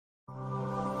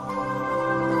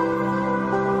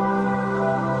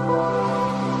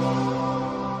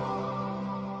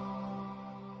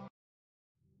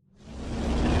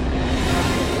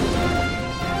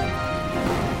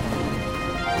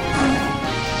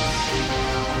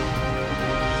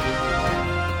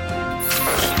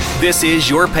This is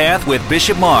Your Path with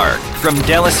Bishop Mark from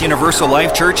Dallas Universal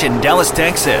Life Church in Dallas,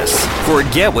 Texas.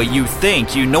 Forget what you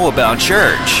think you know about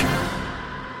church.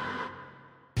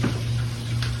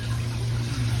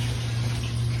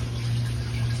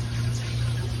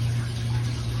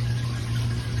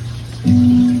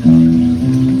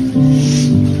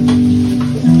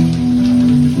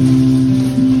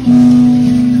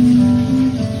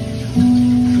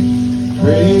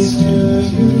 Praise to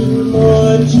you,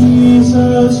 Lord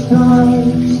Jesus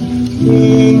Christ,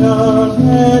 King of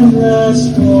endless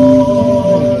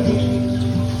glory.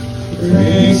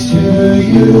 Praise to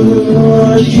you,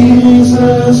 Lord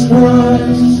Jesus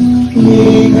Christ,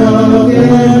 King of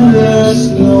endless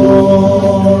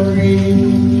glory.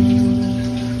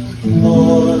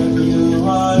 Lord, you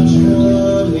are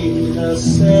truly the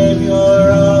Savior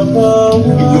of the world.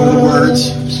 Ignore the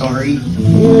words, sorry.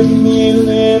 Give me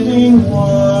living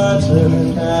water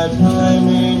that I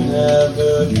may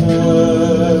never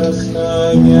thirst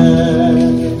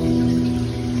again.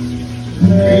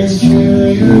 Praise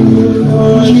to you,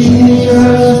 Lord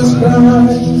Jesus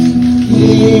Christ,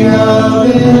 King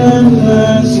of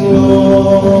endless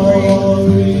glory.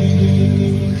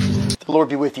 The Lord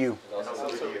be with you.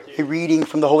 A reading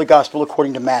from the Holy Gospel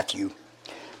according to Matthew.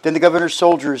 Then the governor's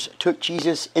soldiers took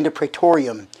Jesus into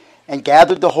Praetorium and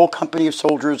gathered the whole company of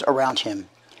soldiers around him.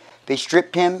 They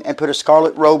stripped him and put a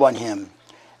scarlet robe on him,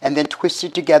 and then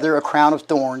twisted together a crown of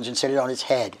thorns and set it on his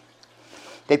head.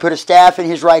 They put a staff in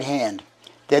his right hand.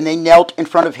 Then they knelt in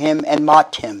front of him and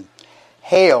mocked him.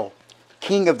 "Hail,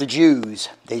 King of the Jews,"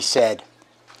 they said.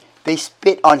 They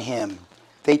spit on him.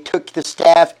 They took the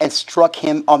staff and struck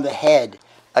him on the head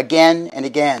again and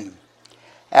again.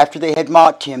 After they had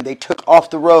mocked him, they took off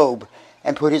the robe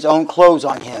and put his own clothes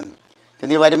on him. Then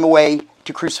they led him away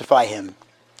to crucify him.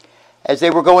 As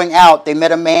they were going out, they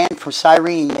met a man from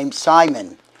Cyrene named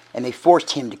Simon, and they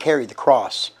forced him to carry the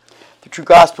cross. The true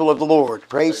gospel of the Lord.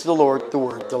 Praise to the Lord, the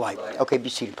word, the light. Okay, be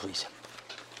seated, please.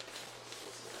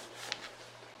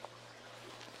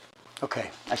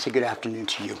 Okay, I say good afternoon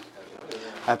to you.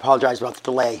 I apologize about the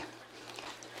delay.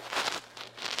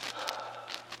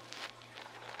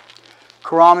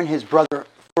 Karam and his brother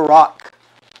Farooq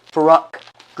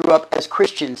grew up as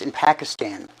Christians in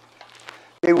Pakistan.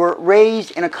 They were raised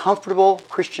in a comfortable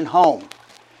Christian home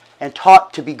and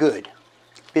taught to be good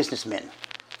businessmen.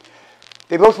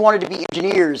 They both wanted to be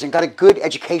engineers and got a good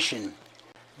education,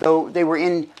 though they were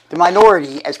in the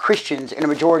minority as Christians in a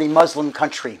majority Muslim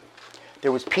country.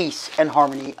 There was peace and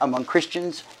harmony among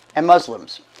Christians and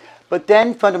Muslims. But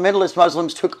then fundamentalist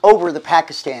Muslims took over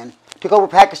Pakistan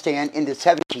in the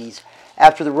 70s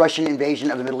after the Russian invasion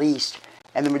of the Middle East,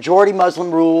 and the majority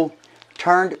Muslim rule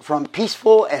turned from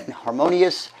peaceful and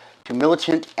harmonious to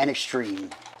militant and extreme.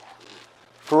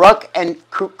 Farooq and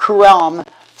Karam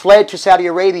fled to Saudi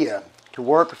Arabia to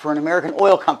work for an American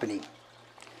oil company.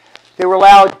 They were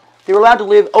allowed to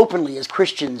live openly as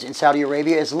Christians in Saudi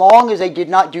Arabia as long as they did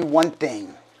not do one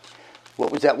thing.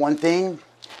 What was that one thing?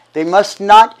 They must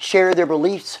not share their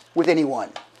beliefs with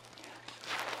anyone.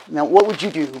 Now, what would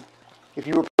you do if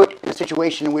you were put in a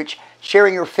situation in which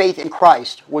sharing your faith in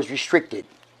Christ was restricted?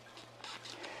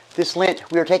 This Lent,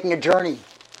 we are taking a journey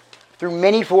through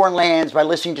many foreign lands by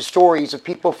listening to stories of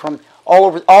people from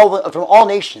all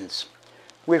nations.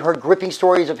 We've heard gripping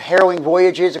stories of harrowing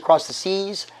voyages across the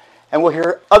seas, and we'll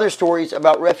hear other stories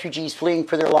about refugees fleeing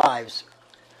for their lives.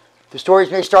 The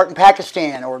stories may start in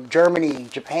Pakistan or Germany,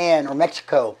 Japan, or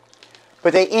Mexico,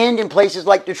 but they end in places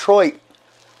like Detroit,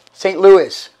 St.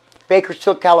 Louis,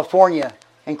 Bakersfield, California,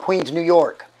 and Queens, New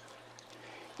York.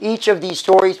 Each of these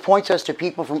stories points us to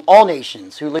people from all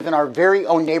nations who live in our very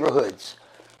own neighborhoods,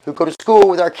 who go to school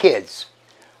with our kids,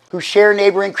 who share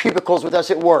neighboring cubicles with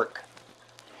us at work.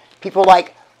 People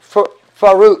like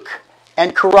Farooq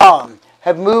and Karam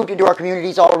have moved into our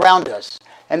communities all around us.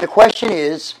 And the question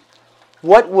is,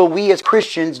 what will we as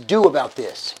Christians do about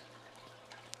this?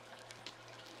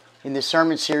 In this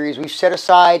sermon series, we've set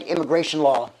aside immigration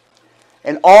law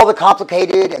and all the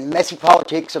complicated and messy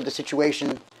politics of the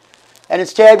situation, and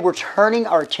instead we're turning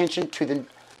our attention to the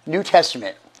New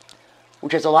Testament,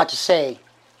 which has a lot to say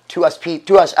to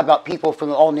us about people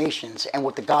from all nations and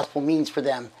what the gospel means for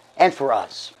them and for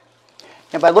us.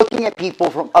 And by looking at people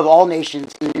of all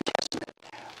nations in the New Testament,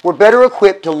 we're better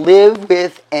equipped to live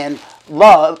with and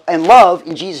love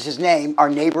in Jesus' name our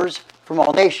neighbors from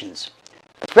all nations.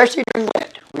 Especially during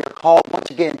Lent, we are called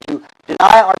once again to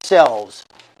deny ourselves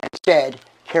and instead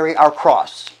carry our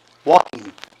cross,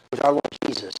 walking with our Lord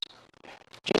Jesus.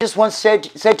 Jesus once said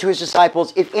to his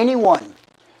disciples, "If anyone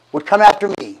would come after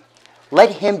me,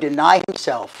 let him deny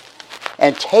himself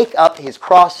and take up his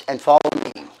cross and follow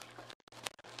me."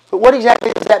 But what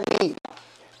exactly does that mean,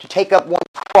 to take up one's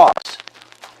cross?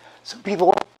 Some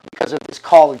people, because of this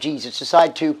call of Jesus,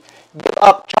 decide to give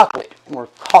up chocolate or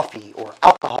coffee or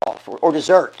alcohol or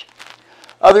dessert.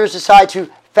 Others decide to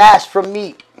fast from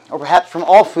meat or perhaps from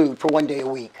all food for one day a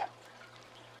week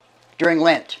during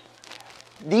Lent.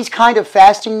 These kind of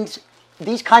fasting,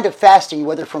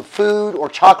 whether from food or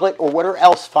chocolate or whatever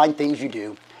else fine things you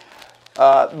do,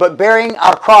 but bearing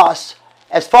our cross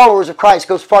as followers of Christ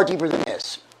goes far deeper than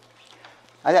this.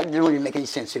 That didn't really make any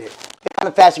sense, did it? That kind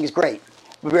of fasting is great,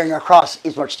 but bearing our cross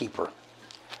is much deeper.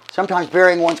 Sometimes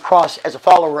bearing one's cross as a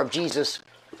follower of Jesus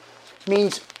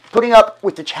means putting up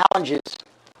with the challenges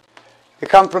that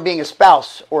come from being a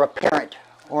spouse or a parent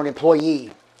or an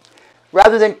employee,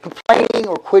 rather than complaining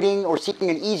or quitting or seeking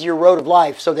an easier road of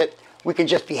life so that we can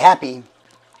just be happy.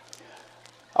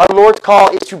 Our Lord's call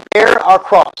is to bear our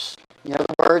cross. In other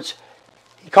words,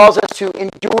 He calls us to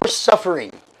endure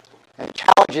suffering and the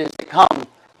challenges that come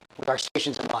with our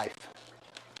stations in life.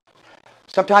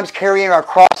 Sometimes carrying our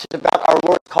cross is about our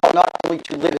Lord's call not only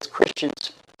to live as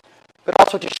Christians, but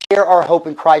also to share our hope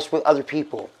in Christ with other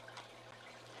people.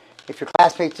 If your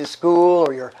classmates at school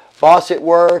or your boss at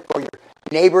work or your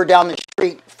neighbor down the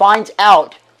street finds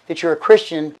out that you're a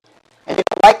Christian and they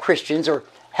don't like Christians or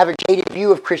have a jaded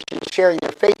view of Christians sharing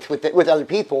their faith with other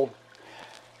people,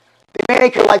 they may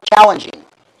make your life challenging.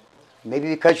 Maybe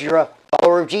because you're a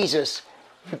follower of Jesus,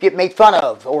 you get made fun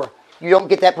of, or you don't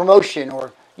get that promotion,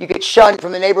 or you get shunned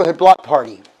from the neighborhood block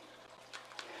party.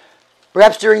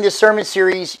 Perhaps during this sermon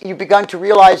series, you've begun to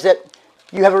realize that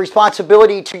you have a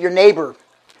responsibility to your neighbor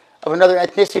of another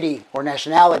ethnicity or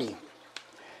nationality.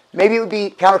 Maybe it would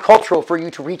be countercultural for you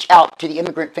to reach out to the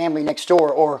immigrant family next door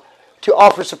or to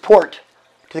offer support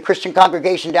to the Christian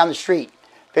congregation down the street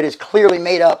that is clearly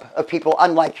made up of people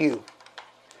unlike you.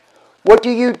 What do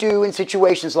you do in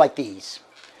situations like these?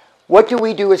 What do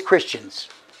we do as Christians?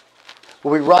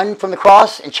 Will we run from the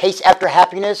cross and chase after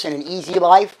happiness and an easy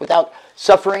life without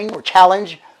suffering or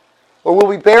challenge? Or will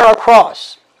we bear our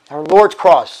cross, our Lord's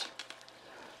cross,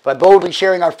 by boldly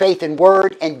sharing our faith in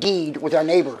word and deed with our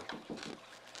neighbor?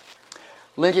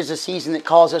 Lent is a season that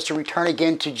calls us to return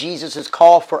again to Jesus'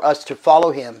 call for us to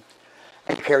follow Him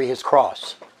and to carry His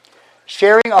cross.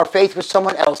 Sharing our faith with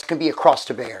someone else can be a cross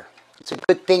to bear. It's a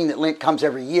good thing that Lent comes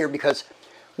every year because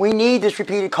we need this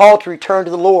repeated call to return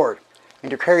to the Lord and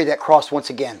to carry that cross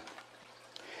once again.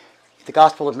 In the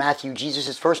Gospel of Matthew,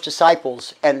 Jesus' first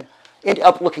disciples ended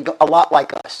up looking a lot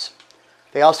like us.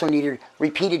 They also needed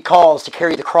repeated calls to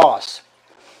carry the cross.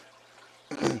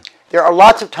 There are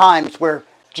lots of times where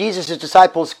Jesus'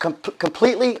 disciples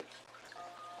completely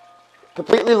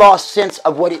completely lost sense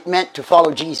of what it meant to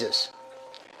follow Jesus.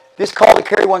 This call to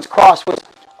carry one's cross was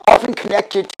often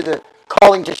connected to the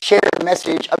calling to share the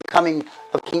message of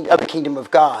the kingdom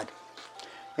of God.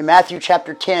 In Matthew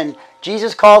chapter 10,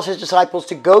 Jesus calls his disciples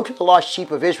to go to the lost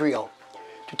sheep of Israel,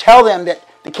 to tell them that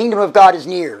the kingdom of God is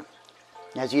near.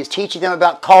 As he is teaching them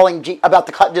about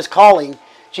this calling,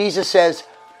 Jesus says,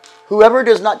 "Whoever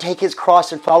does not take his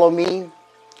cross and follow me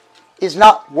is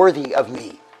not worthy of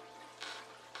me."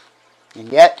 And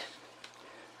yet,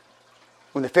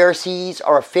 when the Pharisees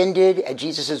are offended at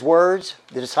Jesus' words,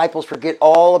 the disciples forget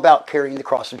all about carrying the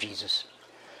cross of Jesus.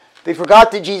 They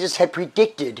forgot that Jesus had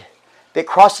predicted that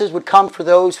crosses would come for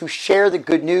those who share the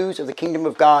good news of the kingdom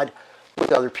of God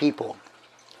with other people.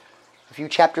 A few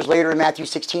chapters later in Matthew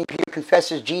 16, Peter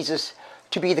confesses Jesus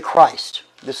to be the Christ,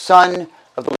 the Son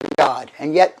of the living God.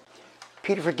 And yet,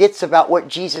 Peter forgets about what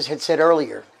Jesus had said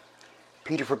earlier.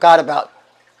 Peter forgot about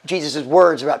Jesus'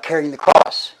 words about carrying the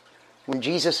cross. When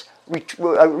Jesus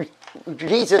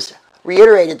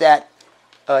reiterated that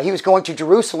he was going to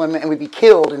Jerusalem and would be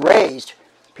killed and raised,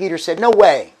 Peter said, "No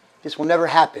way, this will never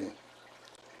happen."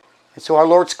 And so our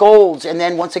Lord scolds and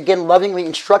then once again lovingly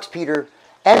instructs Peter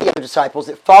and the other disciples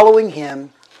that following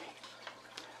him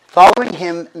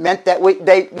meant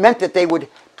that they would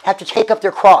have to take up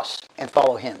their cross and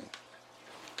follow him.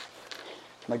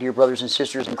 My dear brothers and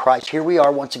sisters in Christ, here we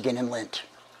are once again in Lent.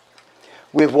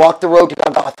 We have walked the road to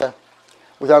Golgotha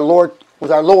with our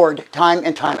Lord time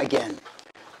and time again.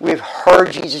 We have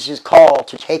heard Jesus' call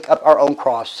to take up our own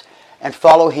cross and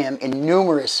follow him in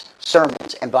numerous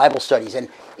sermons and Bible studies, and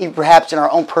even perhaps in our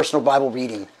own personal Bible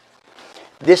reading.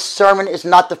 This sermon is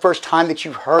not the first time that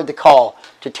you've heard the call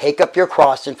to take up your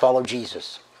cross and follow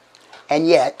Jesus. And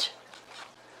yet,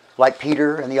 like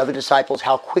Peter and the other disciples,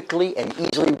 how quickly and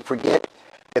easily we forget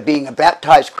that being a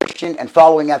baptized Christian and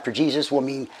following after Jesus will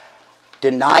mean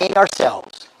denying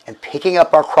ourselves and picking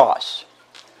up our cross.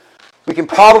 We can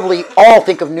probably all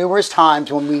think of numerous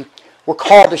times when we were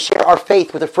called to share our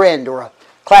faith with a friend or a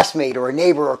classmate or a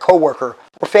neighbor or coworker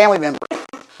or family member,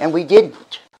 and we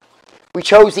didn't. We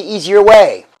chose the easier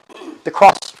way, the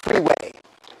cross-free way,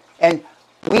 and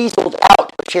weaseled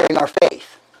out of sharing our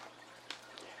faith.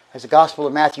 As the Gospel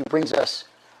of Matthew brings us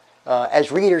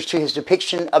as readers to his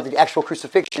depiction of the actual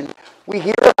crucifixion, we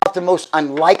hear about the most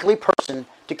unlikely person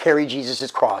to carry Jesus'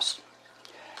 cross.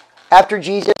 After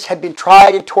Jesus had been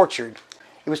tried and tortured,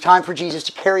 it was time for Jesus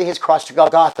to carry his cross to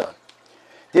Golgotha.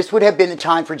 This would have been the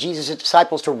time for Jesus'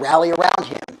 disciples to rally around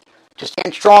him, to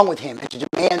stand strong with him, and to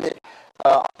demand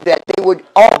that they would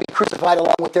all be crucified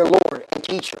along with their Lord and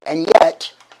teacher. And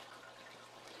yet,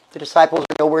 the disciples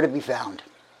are nowhere to be found.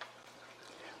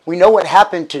 We know what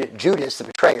happened to Judas, the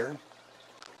betrayer.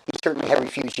 He certainly had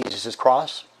refused Jesus'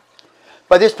 cross.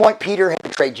 By this point, Peter had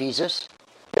betrayed Jesus.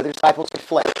 The other disciples had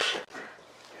fled.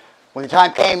 When the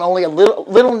time came, only a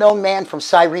little-known man from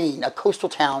Cyrene, a coastal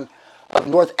town of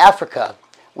North Africa,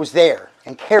 was there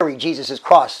and carried Jesus'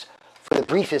 cross for the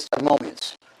briefest of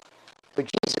moments.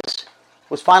 But Jesus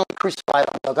was finally crucified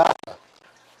on Golgotha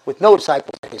with no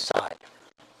disciples at his side.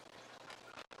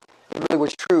 It really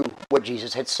was true what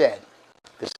Jesus had said.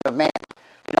 The Son of Man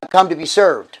did not come to be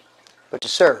served, but to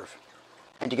serve,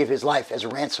 and to give his life as a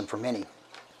ransom for many.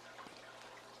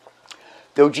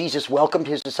 Though Jesus welcomed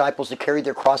his disciples to carry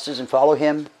their crosses and follow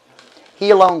him, he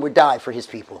alone would die for his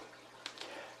people.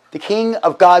 The King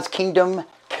of God's kingdom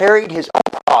carried his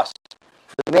own cross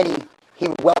for the many he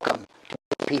would welcome to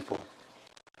be people.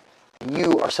 And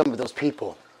you are some of those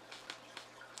people.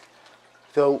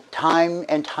 Though time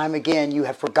and time again you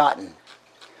have forgotten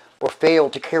or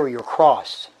failed to carry your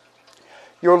cross,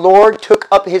 your Lord took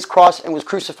up his cross and was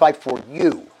crucified for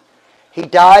you. He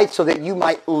died so that you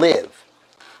might live.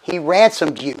 He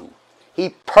ransomed you.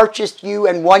 He purchased you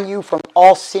and won you from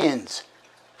all sins,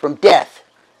 from death,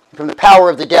 and from the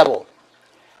power of the devil.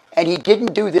 And he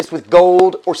didn't do this with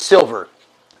gold or silver,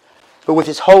 but with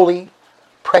his holy,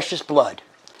 precious blood,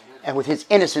 and with his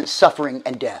innocent suffering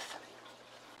and death.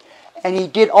 And he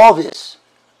did all this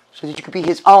so that you could be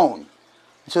his own,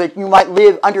 so that you might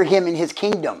live under him in his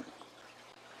kingdom.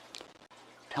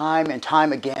 Time and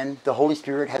time again, the Holy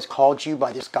Spirit has called you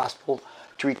by this gospel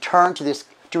to return to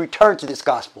this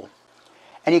gospel.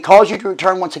 And he calls you to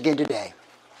return once again today.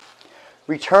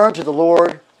 Return to the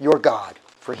Lord your God,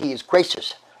 for he is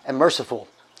gracious and merciful,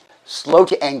 slow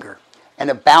to anger, and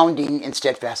abounding in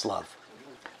steadfast love.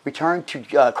 Return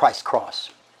to Christ's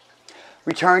cross.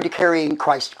 Return to carrying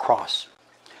Christ's cross.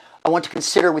 I want to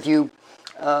consider with you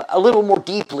a little more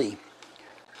deeply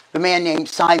the man named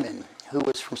Simon, who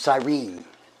was from Cyrene.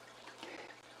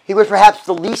 He was perhaps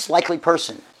the least likely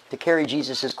person to carry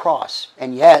Jesus' cross,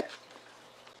 and yet,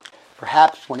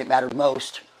 perhaps when it mattered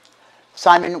most,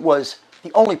 Simon was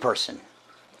the only person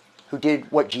who did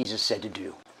what Jesus said to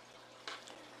do.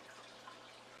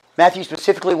 Matthew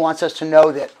specifically wants us to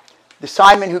know that the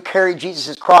Simon who carried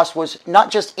Jesus' cross was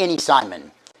not just any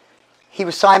Simon. He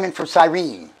was Simon from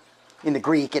Cyrene. In the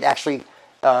Greek, it actually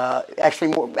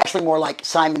more like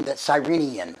Simon the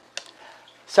Cyrenian.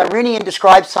 Cyrenian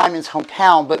describes Simon's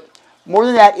hometown, but more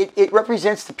than that, it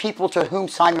represents the people to whom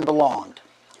Simon belonged.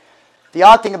 The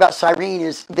odd thing about Cyrene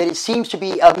is that it seems to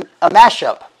be a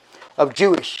mashup of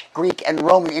Jewish, Greek, and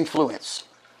Roman influence.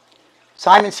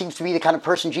 Simon seems to be the kind of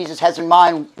person Jesus has in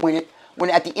mind when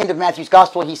at the end of Matthew's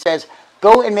gospel he says,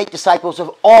 "Go and make disciples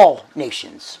of all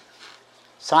nations."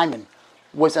 Simon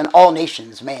was an all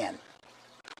nations man.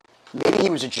 Maybe he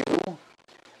was a Jew,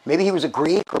 maybe he was a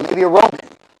Greek, or maybe a Roman.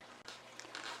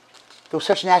 Though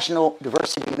such national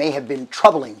diversity may have been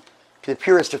troubling to the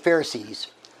purest of Pharisees,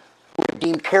 who would have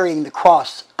deemed carrying the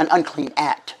cross an unclean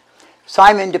act,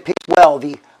 Simon depicts well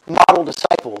the model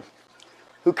disciple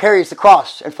who carries the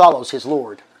cross and follows his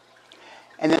Lord.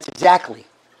 And that's exactly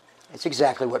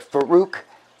what Farouk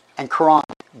and Cyrene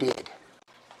did.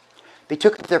 They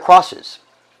took up their crosses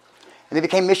and they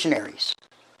became missionaries.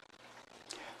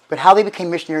 But how they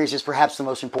became missionaries is perhaps the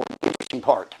most important, interesting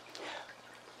part.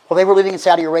 While they were living in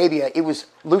Saudi Arabia, it was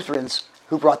Lutherans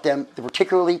who brought them the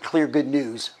particularly clear good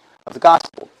news of the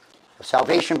gospel, of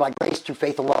salvation by grace through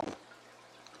faith alone.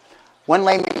 One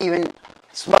layman even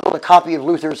smuggled a copy of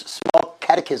Luther's small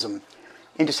catechism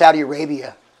into Saudi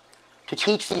Arabia to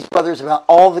teach these brothers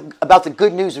about the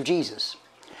good news of Jesus.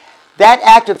 That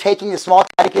act of taking the small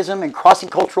catechism and crossing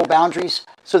cultural boundaries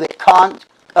so that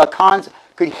Khans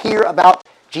could hear about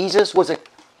Jesus was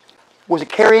a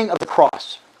carrying of the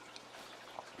cross.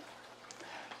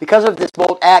 Because of this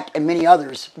bold act and many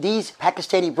others, these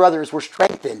Pakistani brothers were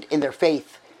strengthened in their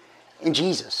faith in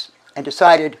Jesus and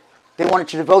decided they wanted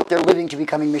to devote their living to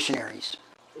becoming missionaries.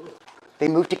 They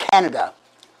moved to Canada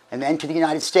and then to the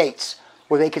United States,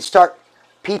 where they could start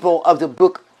People of the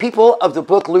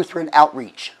Book Lutheran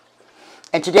outreach.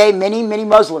 And today, many, many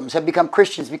Muslims have become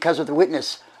Christians because of the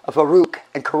witness of Farouk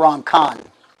and Karam Khan.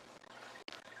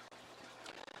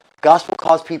 The gospel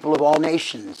calls people of all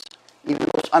nations, even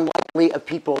the most unlikely of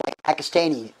people like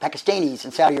Pakistanis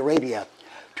in Saudi Arabia,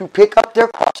 to pick up their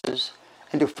crosses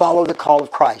and to follow the call of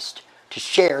Christ, to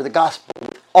share the gospel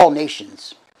with all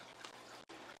nations.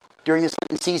 During this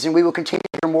Lenten season, we will continue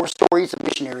to hear more stories of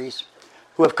missionaries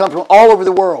who have come from all over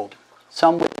the world,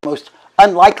 some with the most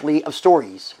unlikely of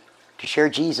stories, to share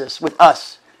Jesus with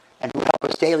us and who help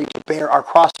us daily to bear our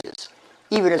crosses,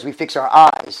 even as we fix our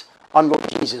eyes on Lord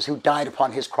Jesus, who died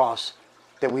upon his cross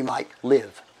that we might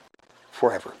live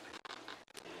forever.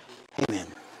 Amen.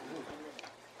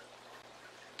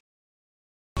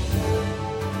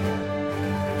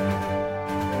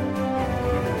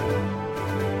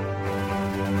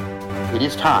 It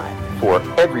is time for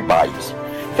everybody's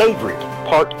favorite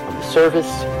part of the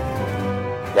service.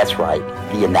 That's right,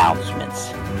 the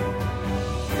announcements.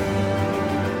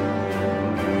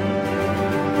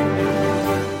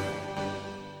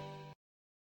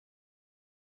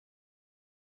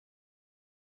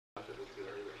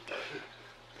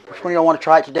 Which one of y'all want to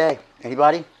try it today?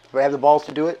 Anybody? Do I have the balls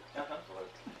to do it?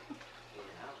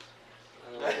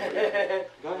 Go ahead,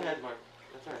 Mark.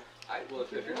 That's all right. Well,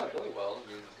 if you're not doing well,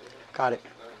 I mean, Got it.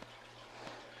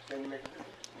 Can you make it?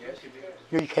 Yes, you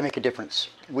You can make a difference.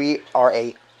 We are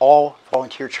a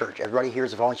all-volunteer church. Everybody here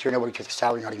is a volunteer. Nobody takes a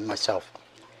salary, not even myself.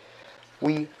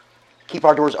 We keep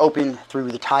our doors open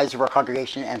through the tithes of our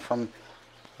congregation and from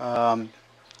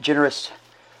generous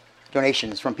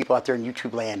donations from people out there in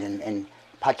YouTube land and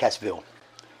Podcastville.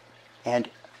 And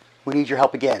we need your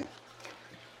help again.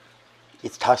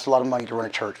 It costs a lot of money to run a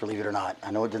church, believe it or not.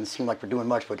 I know it doesn't seem like we're doing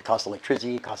much, but it costs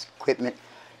electricity, it costs equipment.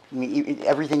 I mean,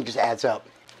 everything just adds up.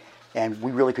 And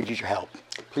we really could use your help.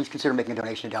 Please consider making a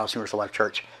donation to Dallas Universal Life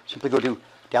Church. Simply go to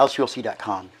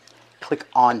DallasULC.com. Click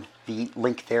on the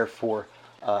link there for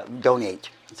donate.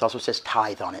 It also says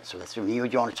tithe on it. So that's if you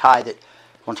want to tithe it,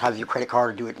 you want to tithe with your credit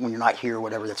card or do it when you're not here or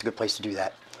whatever, that's a good place to do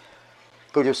that.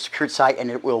 Go to a secured site and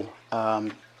it will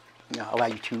allow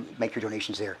you to make your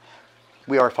donations there.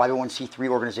 We are a 501c3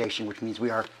 organization, which means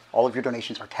all of your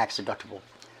donations are tax deductible.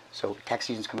 So tax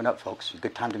season's coming up, folks. It's a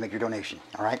good time to make your donation,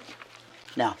 all right?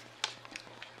 Now,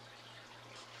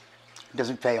 it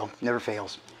doesn't fail, never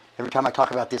fails. Every time I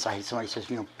talk about this, somebody says,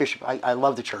 Bishop, I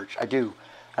love the church. I do.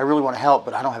 I really want to help,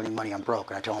 but I don't have any money. I'm broke.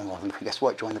 And I tell them, well, guess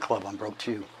what? Join the club. I'm broke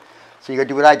too. So you got to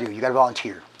do what I do. You got to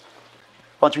volunteer.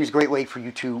 Volunteering is a great way for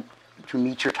you to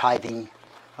meet your tithing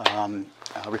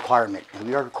requirement. And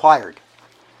we are required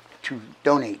to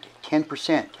donate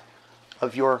 10%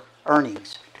 of your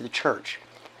earnings to the church.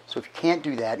 So if you can't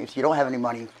do that, if you don't have any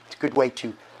money, it's a good way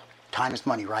to time is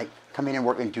money, right? Come in and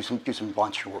work and do some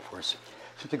volunteer work for us.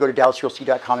 Simply go to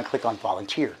DallasULC.com and click on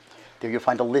volunteer. There you'll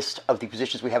find a list of the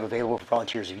positions we have available for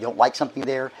volunteers. If you don't like something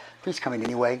there, please come in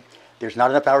anyway. There's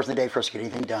not enough hours in the day for us to get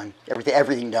anything done,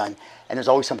 everything done, and there's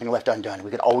always something left undone.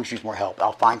 We could always use more help.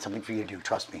 I'll find something for you to do,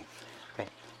 trust me. Okay,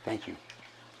 thank you.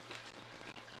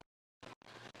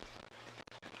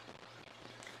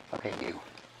 Okay, you.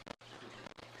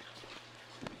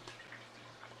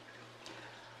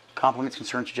 Compliments,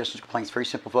 concerns, suggestions, complaints. Very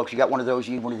simple, folks. You got one of those,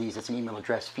 you need one of these. That's an email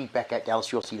address,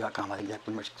 feedback@DallasULC.com. I think that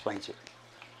pretty much explains it.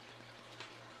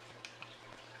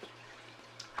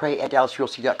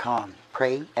 Pray@DallasULC.com.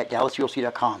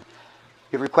 Pray@DallasULC.com.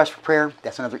 You have a request for prayer?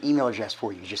 That's another email address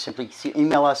for you. Just simply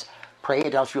email us,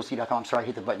 pray@DallasULC.com. I'm sorry, I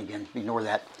hit the button again. Ignore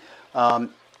that.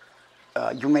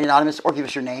 You remain anonymous or give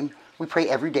us your name. We pray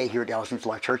every day here at Dallas Universal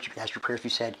Life Church. You can ask your prayers,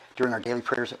 we said, during our daily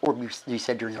prayers, or we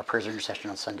said during our prayers and intercession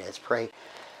on Sunday. It's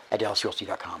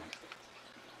pray@DallasULC.com.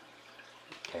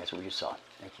 Okay, that's what we just saw.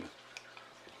 Thank you.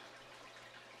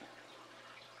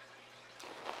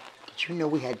 Did you know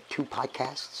we had 2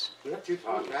 podcasts? We have 2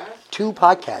 podcasts? 2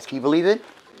 podcasts. Can you believe it?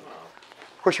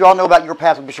 Of course, you all know about Your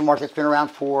Path with Bishop Mark. That's been around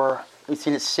for, it's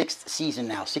in its 6th season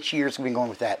now. 6 years we've been going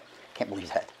with that. Can't believe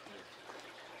that.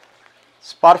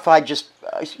 Spotify just,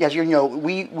 as you know,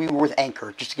 we were with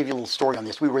Anchor. Just to give you a little story on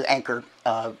this, we were with Anchor,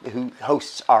 who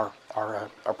hosts our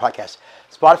podcast.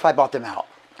 Spotify bought them out.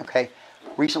 Okay,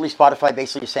 recently Spotify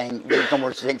basically is saying no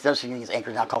more thing is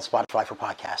Anchor now called Spotify for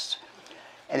podcasts,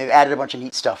 and they've added a bunch of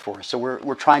neat stuff for us. So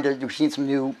we're trying to we've seen some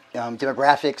new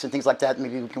demographics and things like that.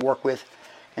 Maybe we can work with,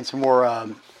 and some more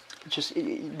just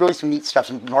really some neat stuff,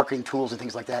 some marketing tools and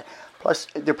things like that. Plus,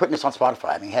 they're putting us on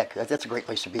Spotify. I mean, heck, that's a great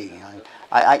place to be. You know?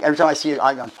 Every time I see it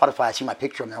on Spotify, I see my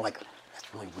picture, and they're like,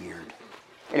 that's really weird.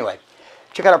 Anyway,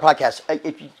 check out our podcast.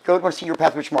 If you go to see Your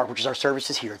Path with Mark, which is our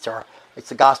services here, it's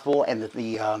the gospel and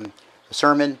the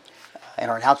sermon, and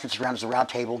our announcements around as a round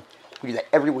table. We do that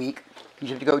every week. You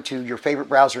have to go to your favorite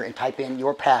browser and type in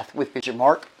Your Path with Bishop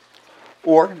Mark,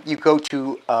 or you go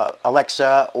to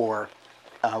Alexa or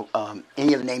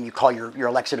any other name you call your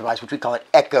Alexa device, which we call it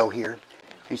Echo here. And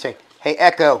you say, hey,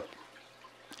 Echo,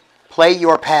 play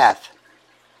Your Path.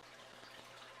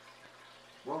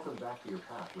 Welcome back to Your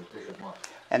Path with Bishop Mark.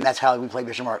 And that's how we play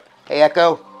Bishop Mark. Hey,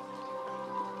 Echo,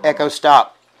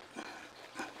 stop.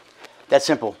 That's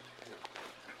simple.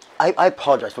 I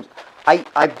apologize, folks.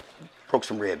 I broke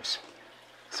some ribs,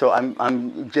 so I'm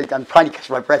trying to catch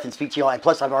my breath and speak to you all. And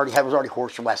plus, I was already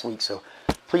hoarse from last week, so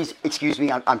please excuse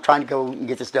me. I'm trying to go and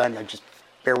get this done. Just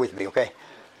bear with me, okay?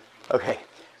 Okay.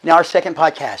 Now our second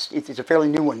podcast. It's a fairly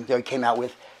new one that we came out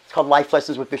with. It's called Life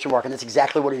Lessons with Bishop Mark, and that's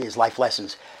exactly what it is, life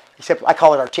lessons. Except I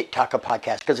call it our TikTok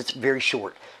podcast because it's very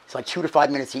short. It's like 2 to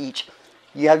 5 minutes each.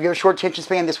 You have a short attention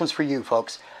span. This one's for you,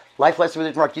 folks. Life Lessons with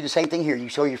Bishop Mark. Do the same thing here. You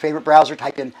show your favorite browser,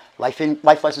 type in Life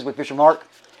Lessons with Bishop Mark,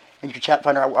 and you can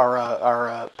find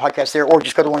our podcast there, or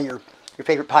just go to one of your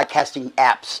favorite podcasting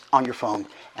apps on your phone,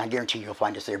 and I guarantee you'll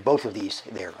find us there. Both of these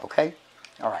there, okay?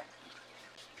 All right.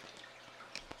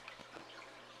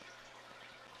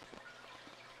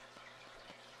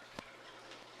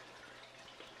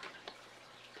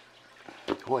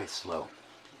 Boy, it's slow.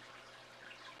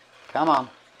 Come on.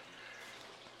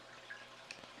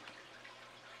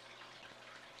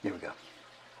 Here we go.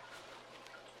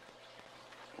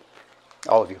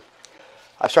 All of you.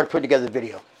 I started putting together the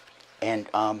video, and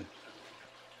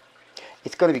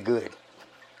it's going to be good.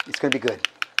 It's going to be good.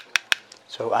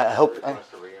 So I hope.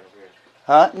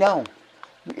 No,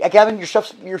 Gavin, your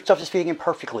stuff is fitting in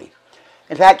perfectly.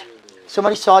 In fact,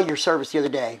 somebody saw your service the other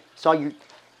day, saw your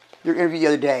interview the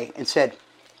other day, and said,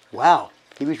 "Wow,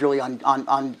 he was really on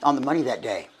the money that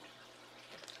day."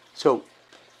 So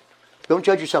don't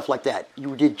judge yourself like that.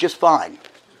 You did just fine.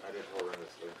 I did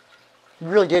horrendously. You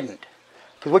really didn't.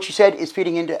 Because what you said is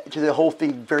feeding into the whole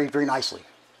thing very, very nicely.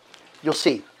 You'll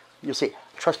see. You'll see.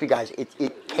 Trust me, guys.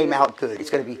 It came out good. It's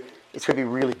gonna be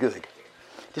really good.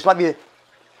 This might be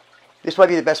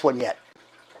the best one yet.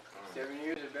 7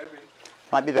 years of baby.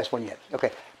 Might be the best one yet.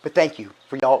 Okay. But thank you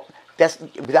for y'all.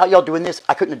 Without y'all doing this,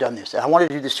 I couldn't have done this. And I wanted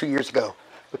to do this 2 years ago,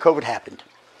 but COVID happened.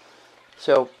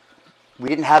 So we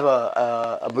didn't have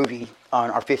a movie on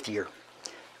our 5th year.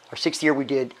 Our 6th year we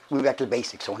went back to the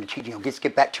basics. So I want to let's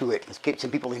get back to it. Let's get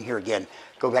some people in here again.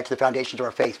 Go back to the foundations of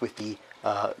our faith with the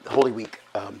Holy Week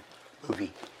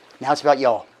movie. Now it's about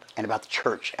y'all and about the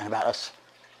church and about us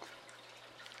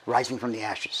rising from the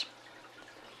ashes.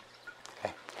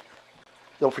 Okay.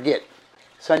 Don't forget,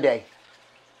 Sunday,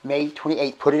 May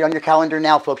 28th. Put it on your calendar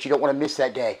now, folks. You don't want to miss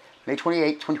that day. May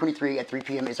 28th, 2023 at 3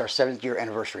 p.m. is our 7th year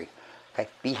anniversary. Okay,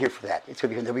 be here for that.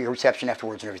 There'll be a reception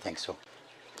afterwards and everything. So,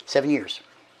 7 years.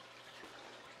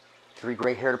 3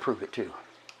 gray hair to prove it too.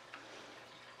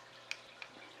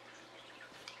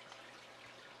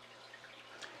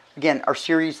 Again, our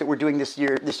series that we're doing this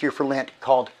year for Lent,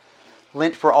 called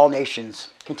Lent for All Nations,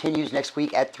 continues next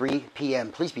week at 3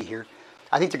 p.m. Please be here.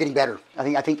 I think they're getting better.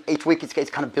 I think each week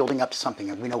it's kind of building up to something,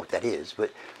 and we know what that is.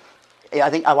 But I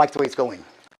like the way it's going.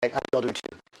 I hope y'all do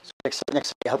too. So next Sunday,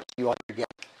 I hope to see you all here again.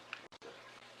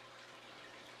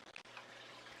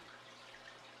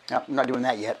 No, I'm not doing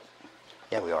that yet.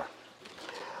 Yeah, we are.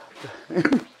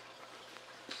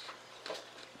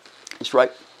 That's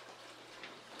right.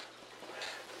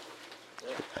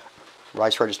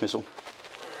 Rise for dismissal.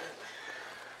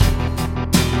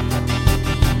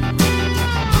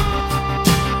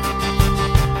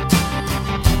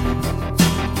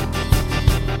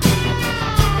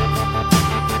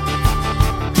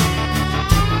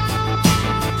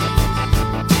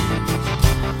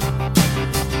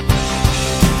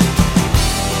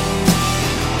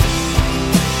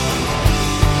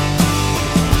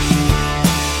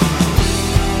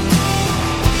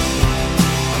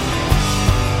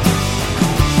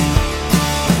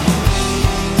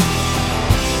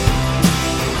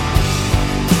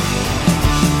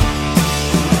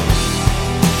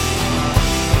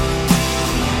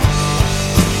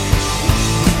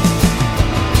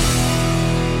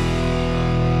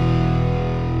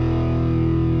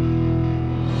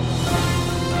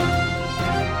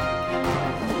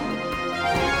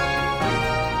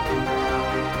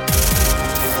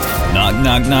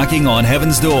 Knock, knocking on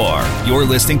heaven's door. You're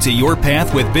listening to Your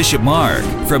Path with Bishop Mark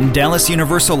from Dallas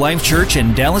Universal Life Church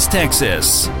in Dallas,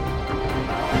 Texas.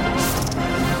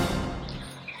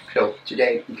 So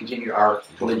today we continue our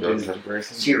Lenten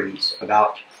series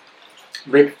about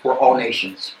Lent for All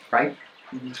Nations, right?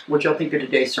 What y'all think of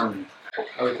today's sermon?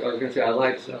 I was going to say, I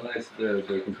like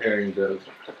the comparing the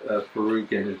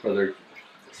Farouk and his brother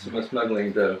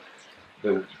smuggling the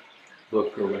book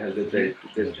or what have they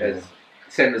as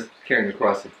Same as carrying the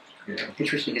cross.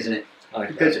 Interesting, isn't it? I like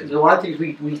Because that. there's a lot of things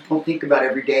we don't think about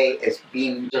every day as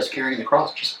being just carrying the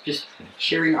cross. Just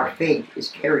sharing our faith is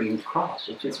carrying the cross.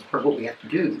 It's part of what we have to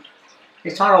do.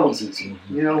 It's not always easy,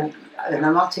 you know. And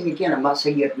I'm not saying you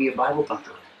have to be a Bible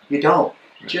thumper. You don't.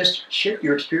 Just share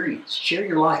your experience, share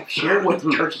your life, share what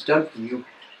the church has done for you,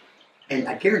 and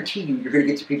I guarantee you're going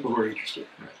to get to people who are interested.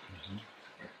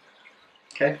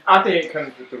 Okay. I think it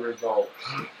comes with the results.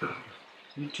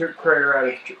 You took prayer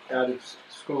out of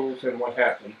schools, and what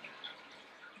happened?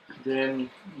 Then,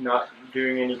 not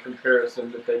doing any comparison,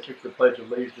 but they took the Pledge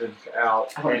of Allegiance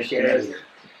out. I don't understand that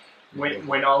either.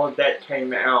 When all of that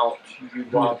came out, you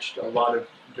watched a lot of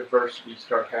diversity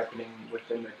start happening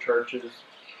within the churches.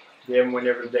 Then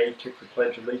whenever they took the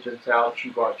Pledge of Allegiance out,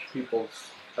 you watched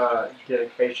people's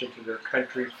dedication to their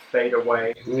country fade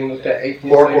away.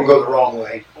 Or go the wrong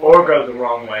way. Or go the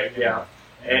wrong way, yeah.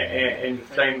 And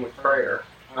the same with prayer.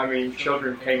 I mean,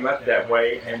 children came up that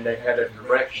way and they had a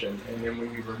direction, and then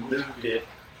when you removed it,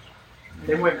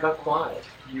 they went up quiet.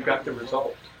 You got the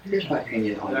result. Here's my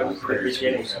opinion on That was the prayer.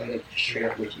 beginning. I'm going to straight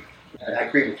up with you. I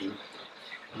agree with you.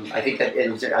 I think that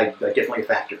is definitely a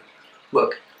factor.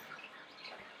 Look,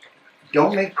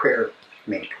 don't make prayer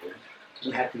mandatory. It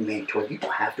doesn't have to be mandatory. You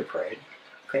don't have to pray.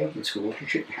 Okay? In school, you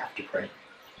shouldn't have to pray.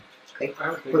 Okay?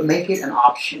 But make it an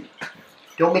option.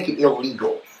 Don't make it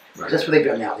illegal. Because that's what they've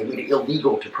done now. They made it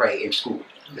illegal to pray in school.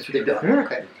 That's what they've done.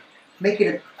 Okay? Make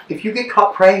it. If you get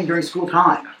caught praying during school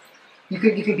time, you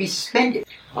can be suspended.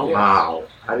 Oh, wow.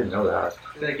 I didn't know that.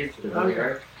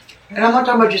 And I'm not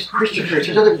talking about just Christian prayers.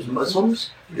 There's other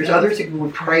Muslims. There's others that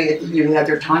would pray at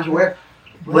their times where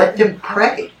let them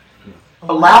pray.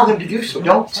 Allow them to do so.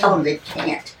 Don't tell them they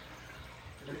can't.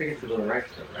 I think it's a little right,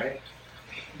 right?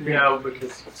 No,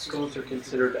 because schools are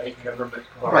considered a government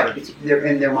Right. property. They're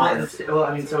in their minds. Well,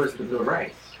 I mean, so is the Bill of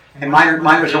Rights. And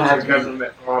minors don't have It's as many. government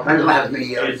Minors property. don't have as many.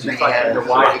 It's just like in the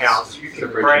White House. You can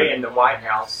pray in the White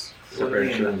House.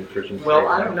 Separation of the church and Well, state.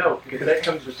 I don't know, because that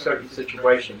comes with certain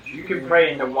situations. You can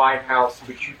pray in the White House,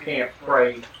 but you can't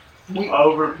pray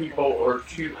over people or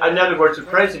to. In other words, the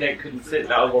president couldn't sit in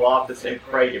the Oval Office and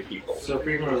pray to people. So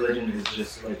freedom of religion is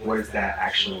just like, what is that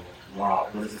actual law?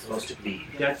 What is it supposed to be?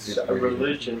 That's a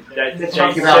religion. That We're they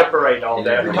talking about- separate all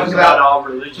that. we're Because talking not about- all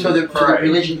religions So the pray.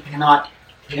 religion cannot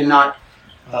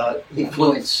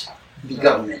influence the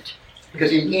government,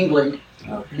 because in England,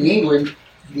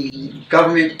 the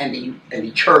government and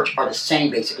the church are the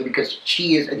same basically, because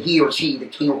he or she, the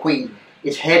king or queen,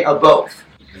 is head of both.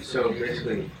 So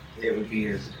basically, it would be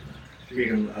his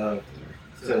freedom of,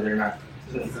 so they're not,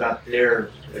 so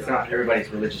it's not everybody's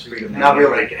religious freedom. Not really.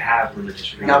 Everybody can have religious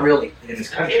freedom. Not really. In this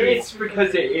country. It's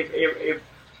because if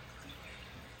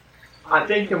I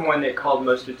think the one that called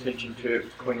most attention to it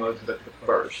was Queen Elizabeth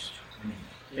I.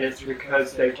 It's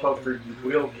because they told her you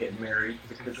will get married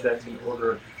because that's an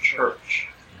order of the church.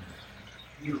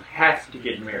 You have to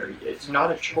get married. It's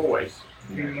not a choice.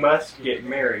 You must get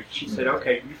married. She said,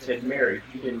 okay, you said married.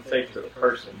 You didn't say to the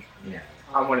person, Yeah.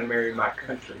 I want to marry my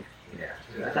country.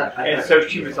 Yeah. And so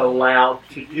she was allowed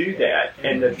to do that.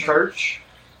 And the church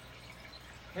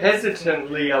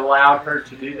hesitantly allowed her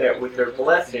to do that with their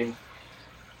blessing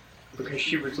because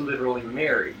she was literally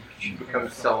married. She became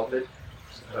celibate,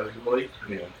 supposedly.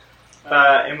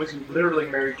 Yeah. And was literally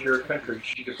married to her country.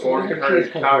 She performed her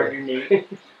entire unique.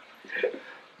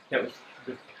 That was,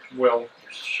 well,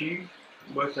 she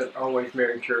wasn't always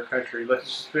married to her country. Let's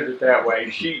just put it that way.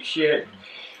 She had,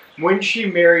 when she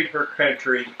married her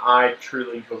country, I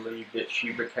truly believe that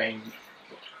she became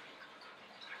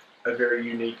a very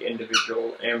unique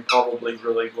individual and probably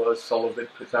really was celibate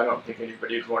because I don't think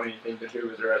anybody would want anything to do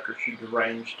with her after she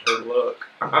deranged her look.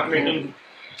 I mean,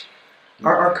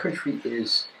 Our country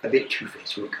is a bit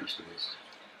two-faced when it comes to this.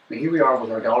 I mean, here we are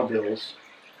with our dollar bills,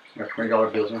 our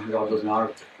 $20 bills, and $100 bills,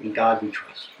 and in God we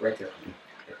trust, right there.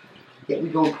 Yet we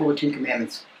go and pull the Ten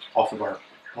Commandments off of our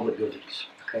public buildings.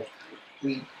 Okay,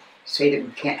 we say that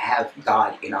we can't have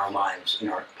God in our lives, in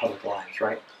our public lives,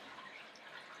 right?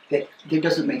 That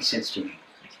doesn't make sense to me.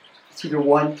 It's either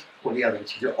one or the other.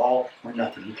 It's either all or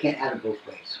nothing. You can't have it both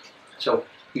ways. So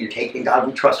either take in God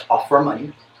we trust off our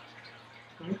money,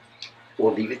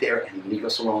 or leave it there and leave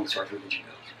us alone as far as religion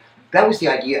goes. That was the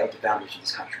idea of the founders of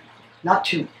this country. Not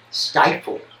to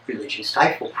stifle religion,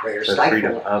 stifle prayer, The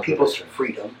freedom stifle of people's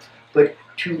freedom, but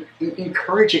to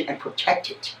encourage it and protect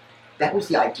it. That was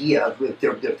the idea of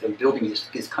them building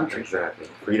this country. Exactly.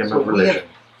 Freedom So of religion.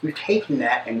 we've taken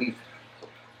that and we've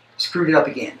screwed it up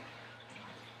again.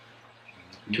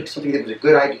 We took something that was a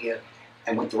good idea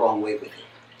and went the wrong way with it,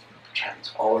 which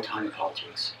happens all the time in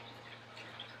politics.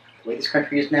 The way this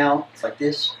country is now, it's like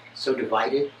this, so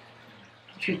divided.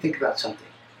 want you to think about something.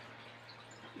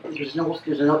 There's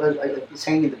another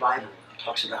saying in the Bible that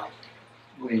talks about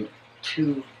when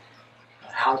two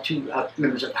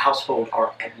members of the household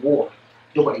are at war,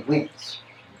 nobody wins.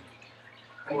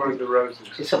 Or the roses.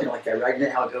 It's something like that, right? Isn't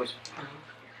that how it goes?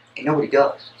 And nobody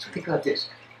does. So think about this.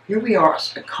 Here we are,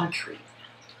 a country,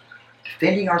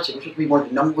 defending ourselves. We're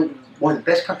one of the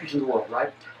best countries in the world,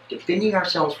 right? Defending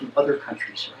ourselves from other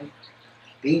countries,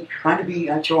 right? Trying to be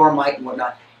unto our might and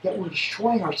whatnot. Yet we're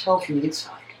destroying ourselves from the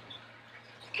inside.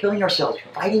 Killing ourselves,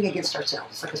 fighting against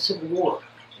ourselves. It's like a civil war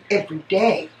every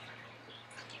day.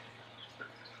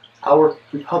 Our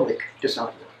republic does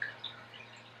not work.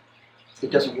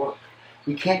 It doesn't work.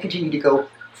 We can't continue to go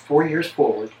 4 years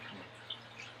forward,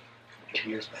 2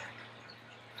 years back.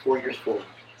 4 years forward,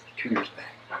 2 years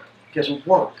back. It doesn't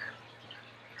work.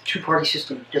 The two-party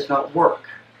system does not work.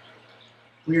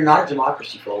 We are not a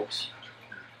democracy, folks.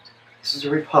 This is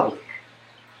a republic.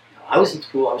 Now, I was in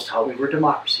school, I was taught we were a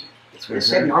democracy. It's what it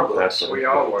said in our books. We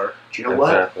all were. Do you know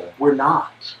what? We're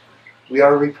not. We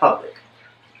are a republic.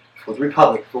 For the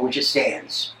republic for which it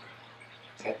stands.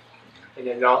 And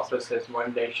it also says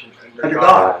one nation Under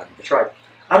God. That's right.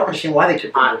 I don't understand why they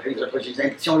took the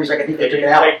It's the only reason I think they took it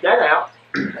out. Take that out.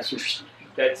 That's interesting.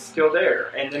 That's still there.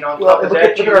 And then on top of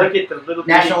that, you look at the little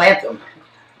national anthem.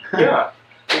 Yeah,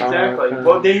 exactly.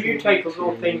 Well, then you take the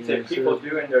little things that people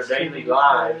do in their daily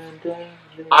lives.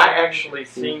 I actually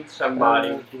seen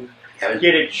somebody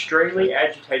get extremely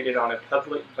agitated on a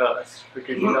public bus,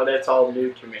 because you know that's all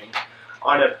new to me,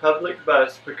 on a public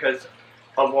bus because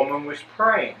a woman was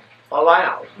praying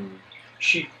aloud.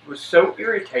 She was so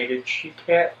irritated, she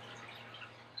kept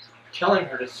telling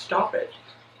her to stop it.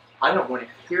 I don't want to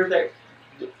hear that.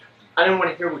 I don't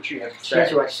want to hear what you have to say. She has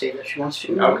the right to say that she wants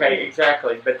to. Okay,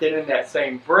 exactly. But then in that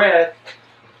same breath,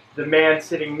 the man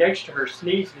sitting next to her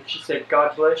sneezed and she said,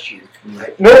 "God bless you."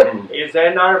 Right. Is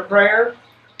that not a prayer?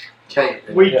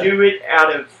 We do it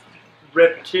out of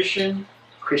repetition.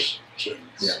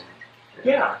 Christians.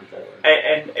 Yeah.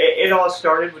 And it all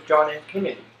started with John F.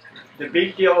 Kennedy. The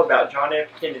big deal about John F.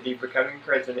 Kennedy becoming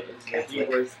president is that he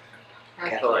was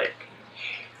Catholic.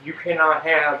 You cannot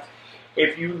have,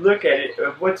 if you look at it,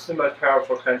 what's the most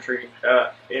powerful country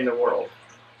in the world?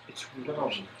 It's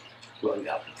Rome.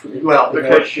 Well,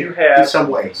 because you have, in some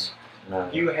ways,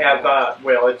 you have,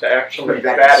 well, it's actually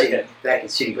Vatican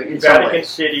City, but in some Vatican ways.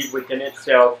 City within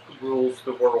itself rules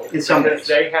the world. In some because ways.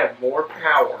 they have more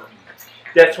power.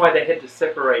 That's why they had to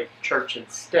separate church and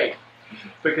state.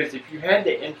 Because if you had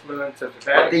the influence of the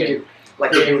Vatican,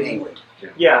 like they do in England.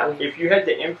 Yeah, if you had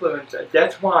the influence,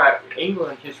 that's why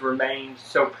England has remained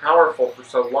so powerful for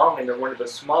so long, and they're one of the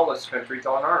smallest countries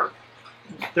on earth.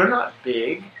 They're not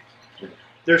big.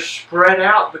 They're spread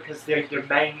out because they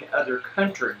domain other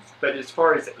countries. But as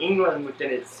far as England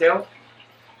within itself,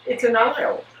 it's an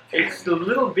isle. It's the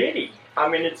little bitty. I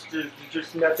mean, it's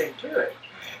just nothing to it.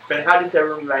 But how did they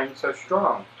remain so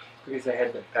strong? Because they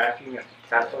had the backing of the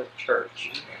Catholic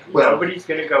Church. Well, nobody's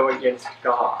going to go against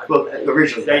God. Well,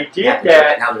 originally they did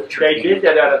that. They did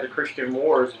that out of the Christian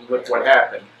wars, and look what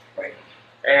happened. Right.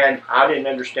 And I didn't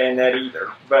understand that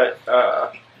either. But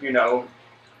you know,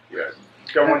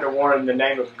 going to war in the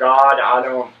name of God, I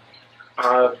don't.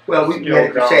 Well, we had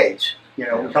the Crusades. You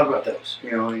know, we talk about those.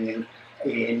 You know, and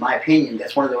in my opinion,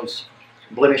 that's one of those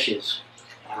blemishes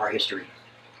on our history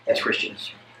as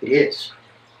Christians. It is.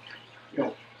 You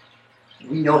know,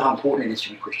 we know how important it is to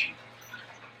be Christian.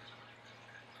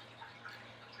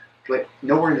 But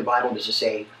nowhere in the Bible does it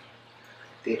say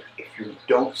that if you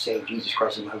don't say Jesus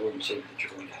Christ is my Lord and Savior, that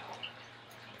you're going to hell.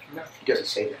 No, it doesn't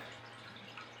say that.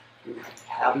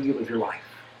 How do you live your life?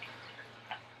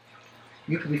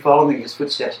 You could be following in His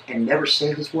footsteps and never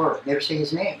say His word, never say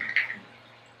His name.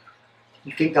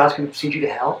 You think God's going to send you to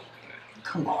hell?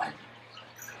 Come on.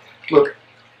 Look,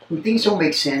 when things don't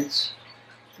make sense,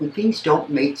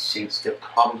 they're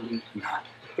probably not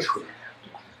true.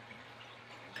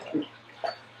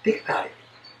 Think about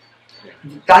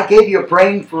it. God gave you a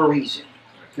brain for a reason.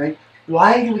 Right?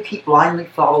 Why do we keep blindly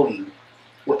following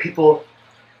what people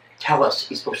tell us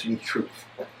is supposed to be the truth?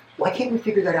 Why can't we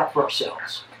figure that out for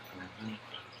ourselves?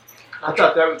 I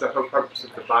thought that was the whole purpose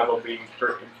of the Bible being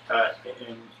for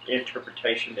in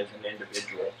interpretation as an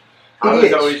individual. I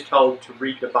was always told to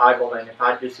read the Bible, and if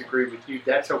I disagree with you,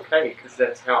 that's okay, because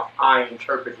that's how I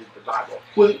interpreted the Bible.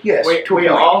 Well, yes, we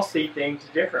all see things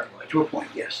differently. To a point,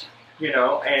 yes. You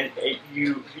know, and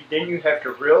then you have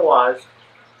to realize,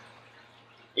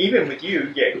 even with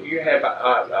you, you have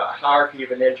a hierarchy of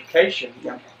an education.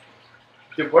 Yeah.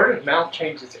 The word of mouth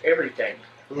changes everything.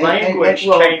 Language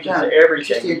changes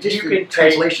everything. Just the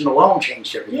translation alone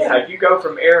changed everything. Yeah, you go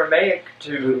from Aramaic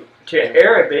to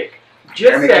Arabic.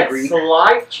 just Aramaic that and Greek.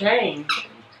 slight change,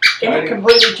 and it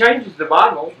completely changes the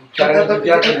Bible. Well,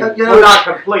 Well, not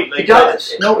completely. It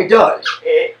does. No, it does.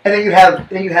 It, And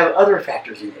then you have other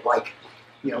factors in it, like,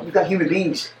 we've got human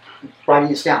beings writing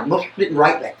this down. Most people didn't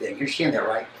write back then. You understand that,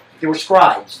 right? There were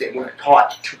scribes that were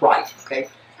taught to write. Okay.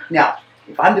 Now,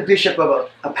 if I'm the bishop of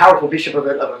a powerful bishop of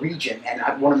a region,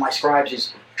 and one of my scribes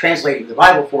is translating the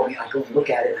Bible for me, and I go and look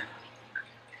at it.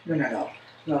 No,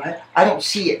 I don't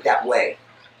see it that way.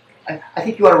 I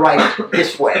think you ought to write it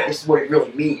this way. This is what it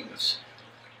really means.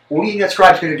 What do you think that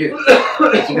scribe's going to do?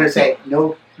 Is he going to say,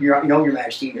 "No, your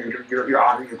Majesty, your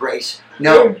Honor, your Grace"?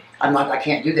 No, I'm not. I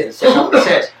can't do that. It says not what it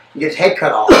says. He gets his head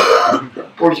cut off,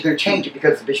 or is he going to change it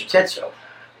because the bishop said so?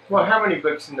 well, how many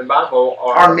books in the Bible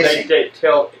Are missing. that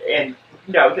tell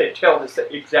that tell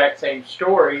the exact same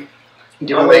story? In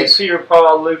different ways. Peter,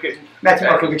 Paul, Luke, and Matthew,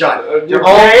 Mark, Luke, and John.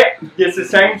 it's the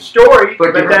same story,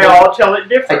 but they all tell it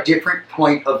different. A different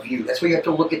point of view. That's where you have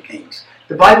to look at things.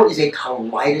 The Bible is a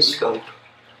kaleidoscope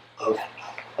of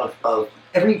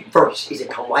every verse is a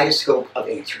kaleidoscope of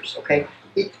answers. Okay,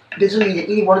 it doesn't mean that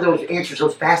any one of those answers,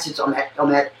 those facets on that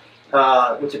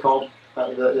what's it called?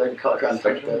 The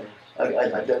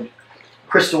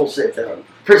crystals that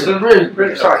prism.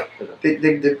 Sorry,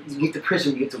 you get the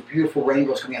prism. You get the beautiful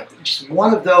rainbows coming out. Just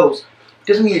one of those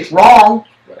doesn't mean it's wrong.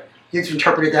 Right. It's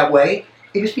interpreted that way.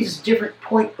 It just means it's a different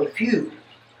point of view.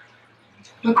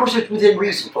 And of course, it's within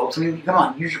reason, folks. I mean, come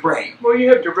on, use your brain. Well, you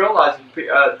have to realize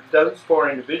those four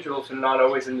individuals are not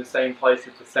always in the same place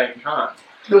at the same time.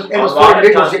 Those four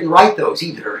individuals didn't write those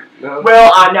either.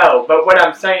 Well, I know, but what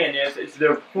I'm saying is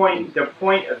the point of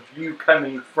view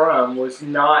coming from was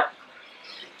not.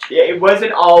 It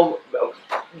wasn't all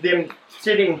them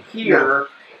sitting here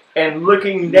and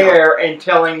looking there and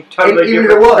telling totally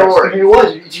different stories. Even if it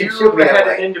was, You had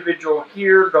an individual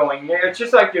here going there. It's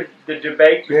just like the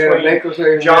debate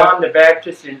between John the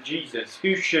Baptist and Jesus.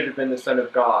 Who should have been the Son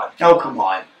of God? Oh, come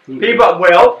on. People,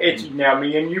 well, it's now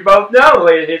me and you both know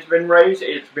it's been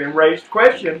raised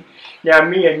question. Now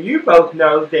me and you both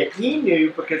know that he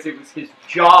knew because it was his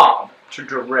job to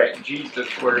direct Jesus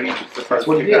where he was supposed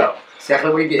to go.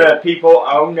 Exactly what he did. But people,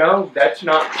 oh no, that's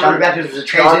not true. John the Baptist was a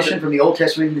transition from the Old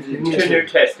Testament to the New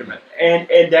Testament. And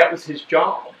that was his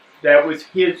job. That was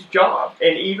his job.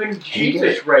 And even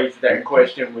Jesus raised that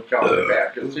question with John the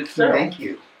Baptist himself. Thank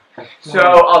you. So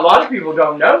a lot of people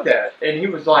don't know that. And he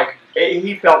was like,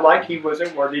 he felt like he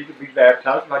wasn't worthy to be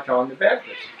baptized by John the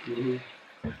Baptist. Mm-hmm.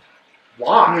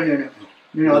 Why? No,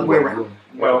 the other way around.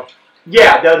 Well,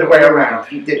 yeah, the other way around.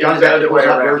 John the Baptist was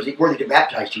not worthy to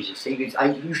baptize Jesus.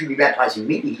 You should be baptizing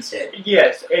me, he said.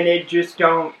 Yes, and it just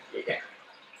don't...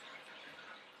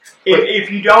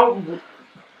 If you don't...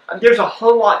 There's a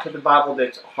whole lot to the Bible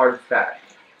that's hard fact.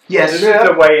 Yes. This is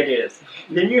the way it is.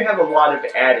 Then you have a lot of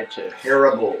additives.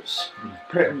 Parables.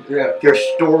 They're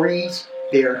stories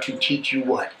there to teach you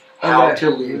what? How to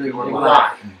live your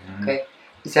life. Okay?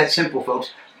 It's that simple,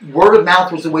 folks. Word of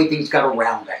mouth was the way things got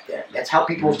around back then. That's how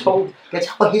people were told. That's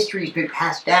how history has been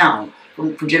passed down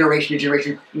from generation to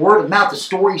generation. Word of mouth, the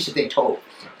stories that they told.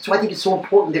 So I think it's so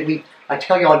important that I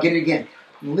tell you all again and again,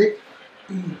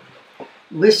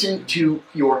 listen to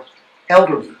your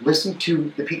elderly. Listen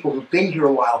to the people who've been here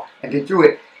a while and been through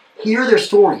it. Hear their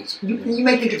stories. You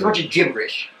may think it's a bunch of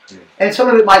gibberish. And some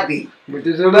of it might be. But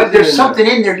there's something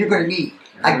in there you're going to need.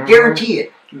 I guarantee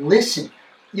it. Listen.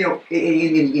 You know,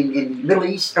 in the Middle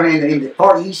East, or in the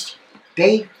Far East,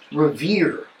 they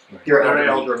revere their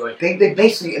elderly. They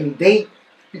basically,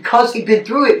 because they've been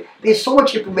through it, there's so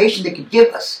much information they could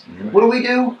give us. What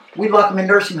do? We lock them in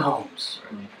nursing homes.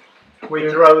 We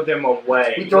throw them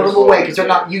away. We throw them away because they're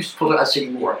not useful to us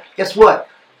anymore. Guess what?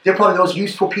 They're probably the most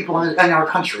useful people in our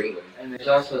country. And there's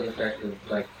also the fact of,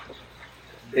 like,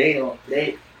 they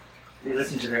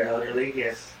listen to their elderly,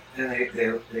 yes. And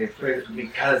they pray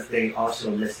because they also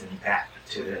listen back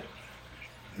to them.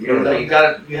 You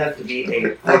have to be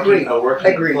a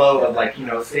working flow of, like,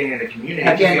 staying in the community.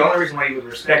 Again, the only reason why you would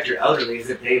respect your elderly is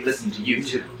if they listen to you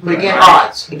too. But again,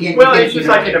 odds. It's just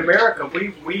like in America,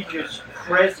 we just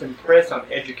press on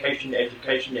education.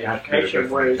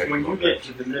 Whereas when you get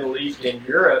to the Middle East and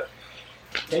Europe,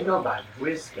 they go by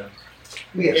wisdom.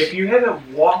 Yes. If you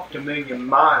haven't walked 1,000,000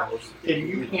 miles, then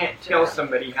you can't tell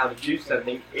somebody how to do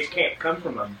something. It can't come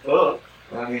from a book.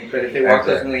 Well, but if they walk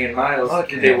those 1,000,000 miles,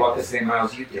 did they walk the same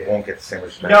miles you did? They won't get the same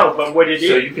respect. No, but what it is...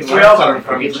 So you can learn something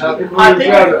from each other. I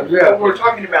think we're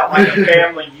talking about like a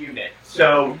family unit.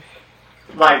 So,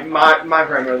 like my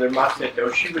grandmother, my sister,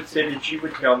 she would sit and she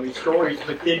would tell me stories,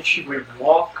 but then she would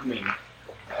walk me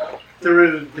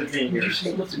through the vineyard.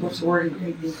 What's the word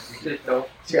in Sitto.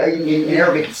 In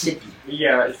Arabic, it's sitti.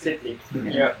 Yeah, it's sitti.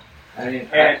 Yeah. I mean,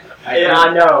 And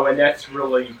I know, and that's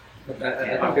really.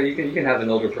 I think you can have an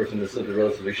older person that's lived a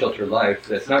relatively sheltered life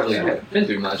that's not really been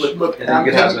through much, Look, and then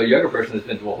you can have a younger person that's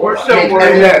been through a whole We're lot. so Take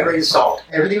worried. everything with a grain of salt.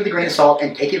 Everything with a grain of salt,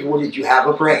 and take it with it. You have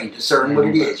a brain. Discern what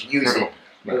it is. Use it.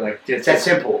 but like It's just that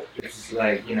simple. it's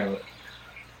like, you know,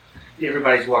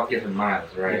 everybody's walked different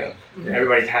miles, right?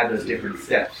 Everybody's had those different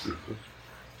steps.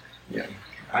 Yeah.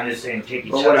 I'm just saying, take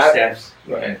each Well, what other's I- steps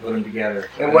Right. and put them together.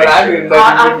 And what I do,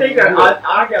 I think I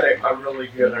got a really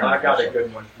good. I got a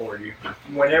good one for you.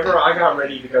 Whenever I got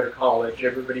ready to go to college,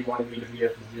 everybody wanted me to be a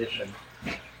physician.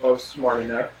 I was smart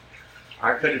enough.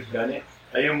 I could have done it.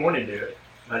 I didn't want to do it.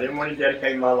 I didn't want to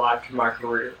dedicate my life to my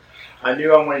career. I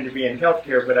knew I wanted to be in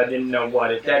healthcare, but I didn't know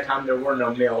what. At that time, there were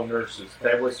no male nurses.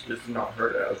 That was just not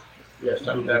heard of. Yes,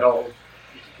 I'm that old.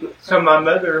 So my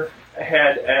mother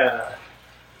had a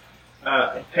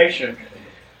patient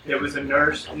that was a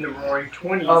nurse in the roaring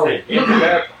 20s that ended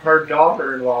up, her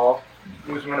daughter-in-law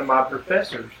was one of my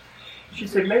professors. She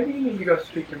said, maybe you need to go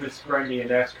speak to Miss Grundy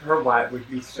and ask her why it would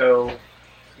be so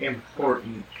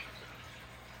important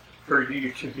for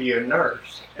you to be a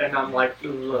nurse. And I'm like,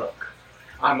 look,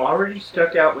 I'm already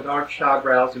stuck out with arched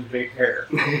eyebrows and big hair.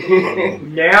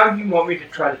 Now you want me to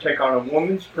try to take on a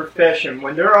woman's profession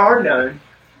when there are none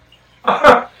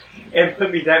and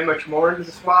put me that much more into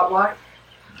the spotlight?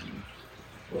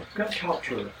 Go talk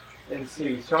to her and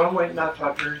see. So I went and I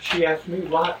talked to her and she asked me,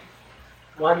 why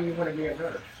do you want to be a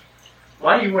nurse?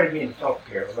 Why do you want to be in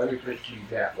healthcare? Let me put it to you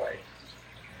that way.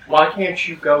 Why can't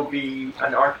you go be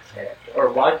an architect?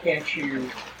 Or why can't you,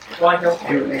 why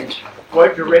healthcare?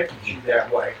 What directed you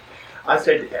that way? I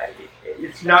said,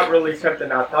 it's not really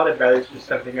something I thought about, it's just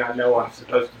something I know I'm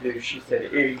supposed to do. She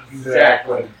said,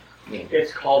 exactly.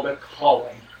 It's called a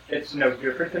calling. It's no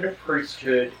different than a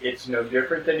priesthood. It's no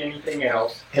different than anything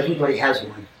else. Everybody has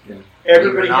one.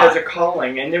 Everybody has a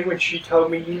calling. And then when she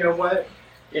told me, you know what?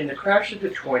 In the crash of the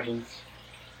 20s,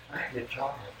 I had a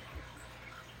job.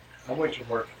 I went to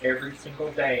work every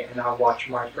single day and I watched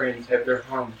my friends have their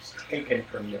homes taken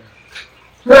from them.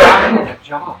 I had a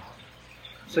job.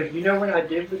 So you know what I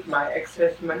did with my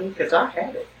excess money? Because I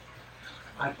had it.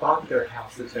 I bought their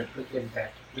houses and put them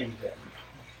back in them.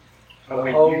 I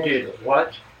went, you did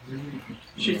what?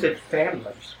 She said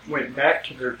families went back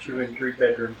to their 2 and 3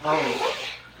 bedroom homes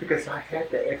because I had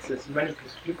the excess money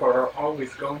because people are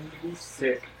always going to be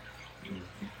sick.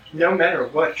 No matter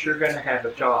what, you're going to have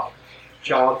a job.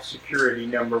 Job security,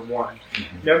 number 1.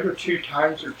 Number 2,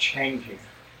 times are changing.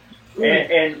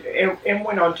 And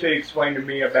went on to explain to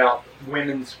me about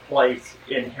women's place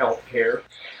in healthcare.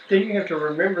 Then you have to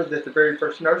remember that the very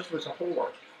first nurse was a whore.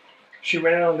 She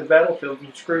went out on the battlefield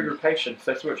and screwed her patients.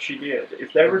 That's what she did.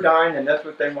 If they were dying and that's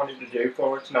what they wanted to do,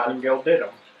 Florence Nightingale did them.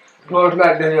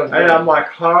 And I'm like,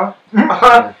 huh?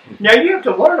 Now you have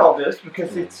to learn all this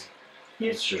because it's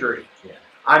history.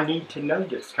 I need to know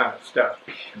this kind of stuff.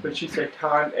 But she said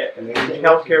the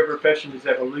healthcare profession is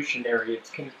evolutionary.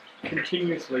 It's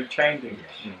continuously changing.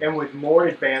 And with more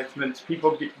advancements,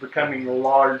 people becoming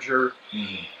larger.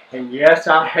 And yes,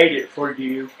 I hate it for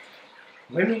you.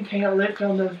 Women can't lift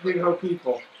on those big old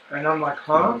people. And I'm like,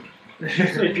 huh? She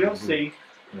said, you'll see.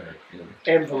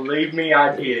 And believe me,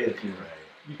 I did.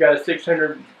 You got a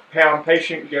 600-pound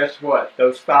patient, guess what?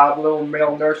 Those 5 little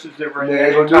male nurses that were in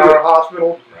the entire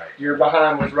hospital, your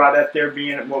behind was right up there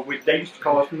being what they used to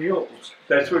call us mules.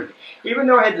 That's what, even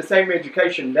though I had the same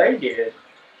education they did,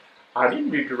 I didn't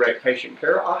do direct patient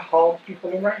care. I hauled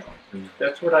people around.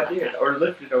 That's what I did. Or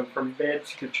lifted them from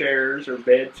beds to chairs or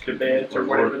beds to beds or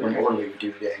whatever. What an orderly would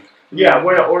do today. Yeah,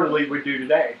 what an orderly would do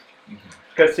today.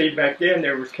 Because see, back then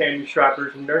there was candy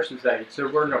strippers and nurses' aides. There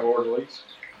were no orderlies.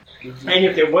 And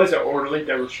if there was an orderly,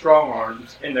 they were strong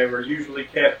arms. And they were usually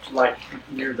kept like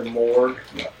near the morgue.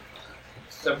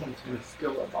 Someone's going to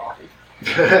steal a body.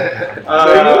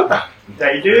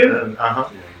 They do.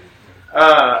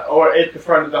 Or at the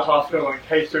front of the hospital in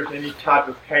case there's any type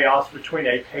of chaos between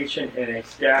a patient and a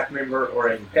staff member or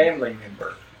a family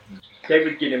member. They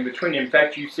would get in between. In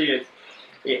fact, you see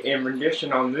it in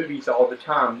rendition on movies all the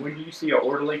time. When do you see an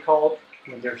orderly called?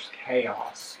 When there's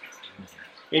chaos.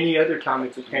 Any other time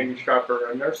it's a candy striper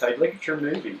or a nurse aide. Look at your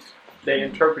movies. They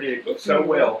interpret it so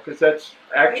well because that's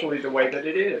actually the way that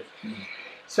it is.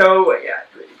 So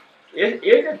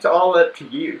it's all up to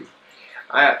you.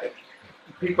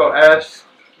 People ask,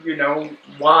 you know,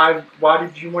 why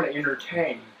did you want to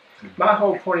entertain? My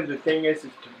whole point of the thing is to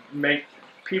make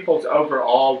people's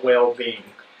overall well-being.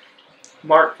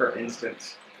 Mark, for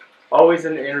instance, always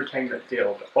in the entertainment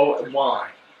field. Oh, why?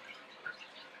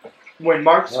 When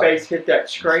Mark's face hit that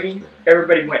screen,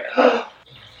 everybody went, oh.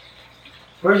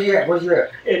 Where's he at?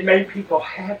 It made people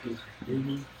happy.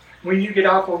 When you get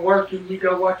off of work and you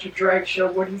go watch a drag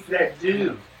show, what does that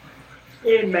do?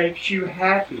 It makes you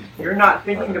happy. You're not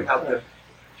thinking about the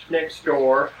next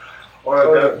door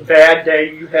or the bad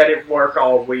day you had at work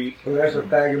all week. Well, that's a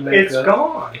bag of makeup. It's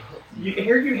gone.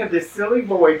 Here you have this silly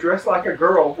boy dressed like a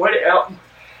girl. What else?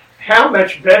 How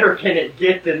much better can it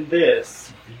get than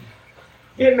this?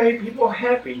 It made people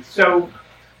happy. So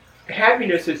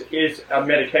happiness is a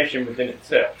medication within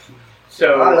itself.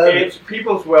 So it's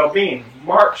people's well-being.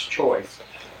 Mark's choice.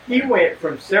 He went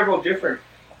from several different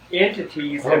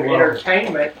entities of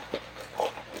entertainment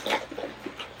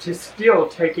to still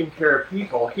taking care of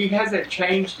people. He hasn't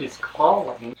changed his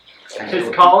calling. His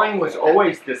calling was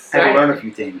always the same. I had to learn a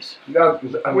few things.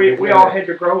 We all had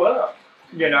to grow up,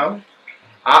 you know.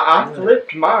 I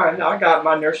flipped mine. I got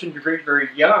my nursing degree very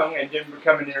young and didn't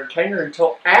become an entertainer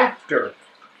until after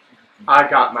I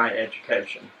got my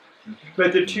education.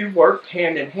 But the two worked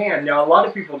hand in hand. Now, a lot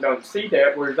of people don't see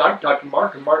that, whereas I talk to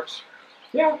Mark, and Mark's,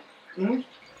 yeah. Mm-hmm.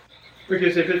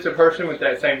 Because if it's a person with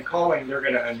that same calling, they're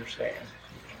going to understand.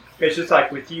 It's just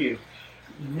like with you.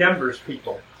 Numbers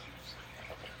people.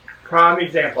 Prime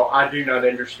example, I do not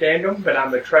understand them, but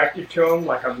I'm attracted to them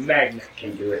like a magnet.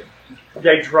 Can't do it.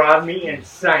 They drive me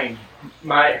insane.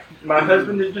 My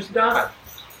husband that just died.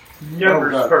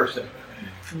 Numbers person.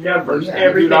 Numbers.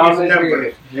 Everything is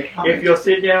numbers. If you'll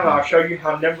sit down, I'll show you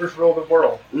how numbers rule the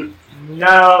world.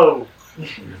 No.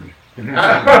 You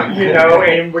know,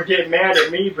 and would get mad at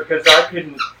me because I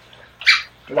couldn't,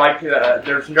 like,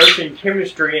 there's nursing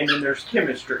chemistry and then there's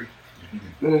chemistry.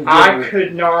 I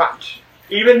could not,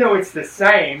 even though it's the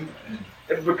same,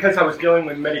 because I was dealing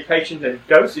with medications and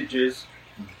dosages,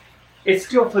 it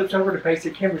still flips over to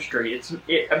basic chemistry.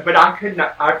 But I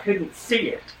couldn't see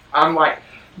it. I'm like,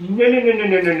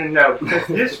 no, because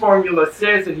this formula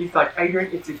says, and he's like, Adrian,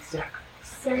 it's exactly the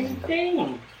same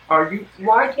thing.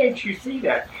 Why can't you see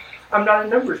that? I'm not a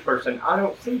numbers person. I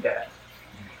don't see that.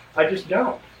 I just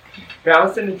don't.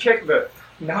 Balance in the checkbook,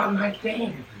 not my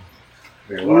thing.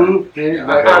 I learn.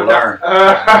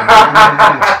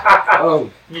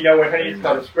 You know, when it's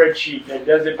called a spreadsheet and it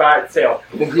does it by itself.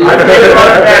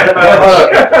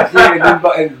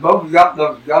 And both got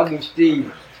them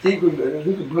Steve. Steve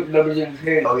could put numbers in his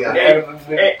head. Oh, yeah.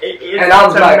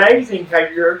 It's amazing how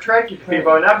you're attracted to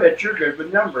people, and I bet you're good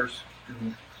with numbers.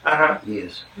 He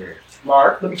is.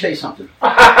 Mark? Let me tell you something.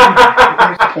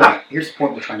 Here's the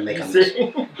point we're trying to make on this.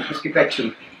 Let's get back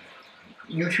to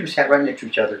you two sat right next to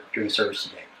each other during service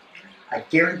today. I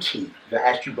guarantee that I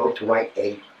asked you both to write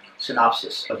a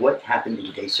synopsis of what happened in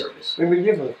today's service. It would be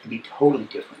different. It'd be totally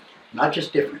different. Not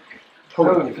just different.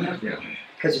 Totally different.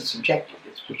 Because it's subjective.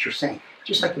 It's what you're saying.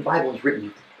 Just like the Bible is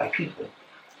written by people.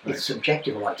 It's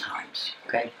subjective a lot of times.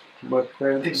 Okay? But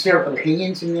It's their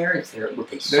opinions in there. It's their what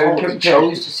they saw, what they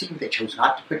chose to see, what they chose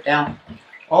not to put down.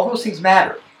 All those things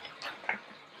matter.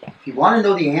 If you want to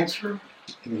know the answer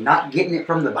and you're not getting it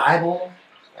from the Bible,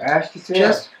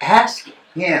 just ask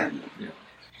him.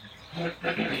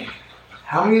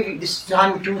 How many of you, this is the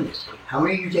time we're doing this, how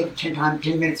many of you take 10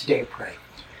 minutes a day to pray?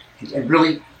 And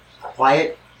really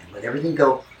quiet and let everything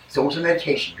go. It's almost a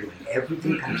meditation. You're letting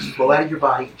everything kind of flow out of your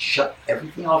body and shut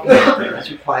everything off. That's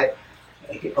quiet.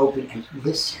 Make it open and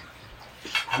listen.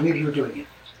 How many of you are doing it?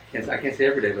 Yes, I can't say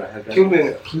every day, but I have done 2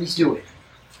 minutes. Please do it.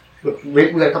 Look,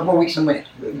 we got a couple more weeks in Lent.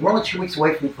 We're only 2 weeks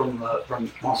away from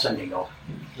on Sunday, y'all.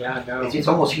 Yeah, I know. It's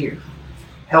almost here.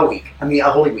 Hell Week.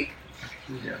 Holy Week.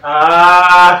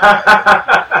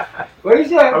 What is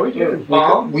that? Are we doing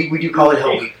bomb? We do call it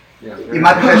Hell Week. Yeah. In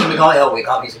my profession, we call it Hell Week,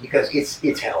 obviously, because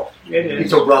it's hell. It is.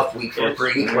 It's a rough week for a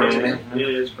pretty clergyman. It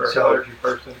is for a So, clergy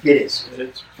person. It is.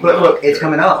 But look, it's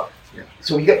coming up.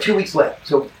 So we got 2 weeks left.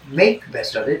 So make the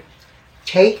best of it.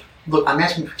 Look, I'm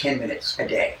asking for 10 minutes a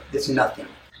day. That's nothing.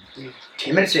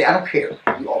 10 minutes a day, I don't care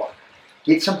who you are.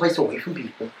 Get someplace away from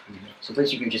people.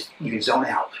 Someplace you can zone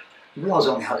out. We all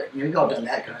zone out. You've all done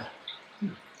that kind of.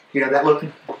 That look,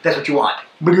 that's what you want.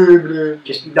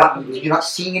 Just you're not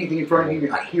seeing anything in front of you, you're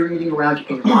not hearing anything around you,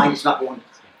 and your mind is not going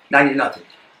 90 to nothing.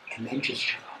 And then just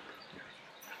shut up.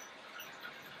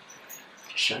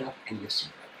 Just shut up and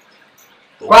listen.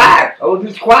 Quiet! Oh,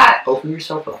 just quiet! Open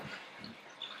yourself up.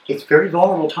 It's a very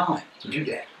vulnerable time to do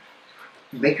that.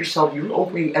 You're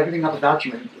opening everything up about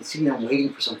you and sitting there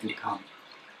waiting for something to come.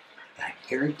 And I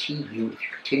guarantee you, if you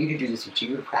continue to do this,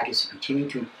 continue to practice, and continue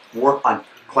to work on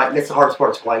quiet, that's the hardest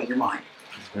part, is quieting your mind.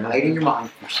 Quieting your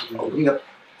mind, opening up,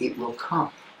 it will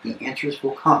come. The answers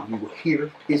will come. You will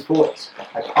hear his voice.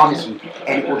 I promise you.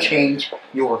 And it will change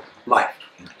your life.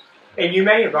 And you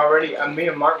may have already, me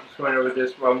and Mark just went over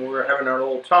this when we were having our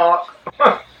little talk.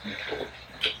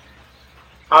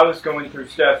 I was going through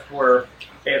stuff where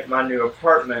at my new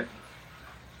apartment,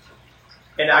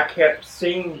 and I kept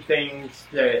seeing things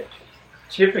that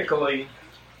typically,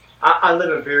 I live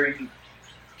a very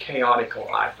chaotic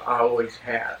life. I always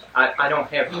have. I don't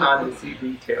have time to see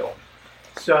detail.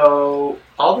 So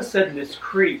all of a sudden this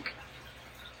creek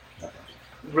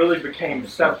really became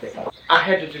something. I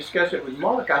had to discuss it with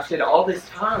Mark. I said all this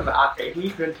time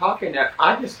he's been talking that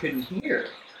I just couldn't hear.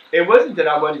 It wasn't that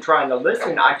I wasn't trying to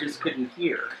listen, I just couldn't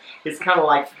hear. It's kind of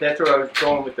like, that's where I was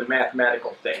going with the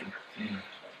mathematical thing. Mm-hmm.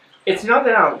 It's not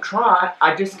that I don't try,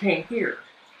 I just can't hear.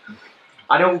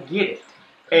 I don't get it.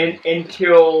 And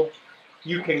until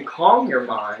you can calm your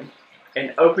mind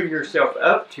and open yourself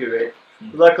up to it.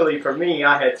 Luckily for me,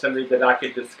 I had somebody that I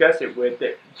could discuss it with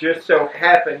that just so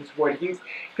happens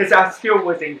because I still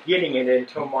wasn't getting it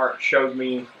until Mark showed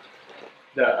me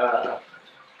the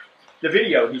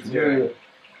video he's doing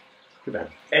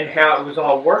and how it was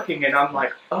all working, and I'm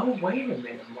like, oh, wait a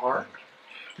minute, Mark.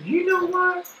 You know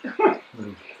what?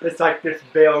 It's like this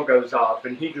bell goes off,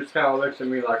 and he just kind of looks at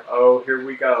me like, oh, here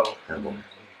we go.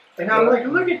 And I'm like,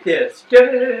 look at this.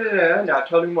 And I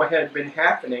told him what had been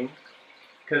happening,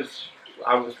 because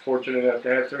I was fortunate enough to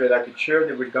have somebody that I could share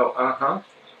that would go,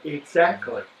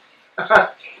 exactly.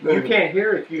 You can't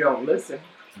hear if you don't listen.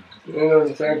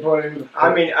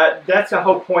 I mean, that's the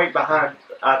whole point behind,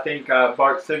 I think,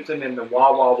 Bart Simpson and the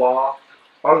wah wah wah.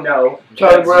 Oh no,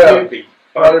 Charlie Brown.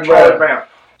 Charlie Brown.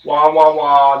 Wah wah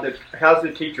wah. How's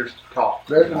the teachers talk?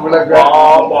 Wah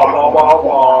wah wah wah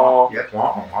wah. Yes,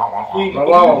 wah wah wah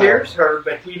wah. He hears her,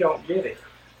 but he don't get it.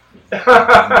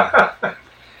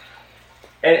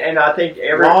 And I think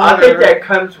that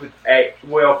comes with age.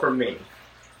 Well, for me,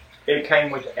 it came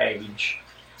with age.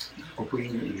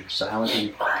 You're silent.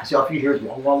 See, all you hear is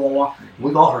wah wah wah wah.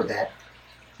 We've all heard that.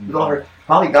 We've all heard.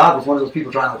 Probably God was one of those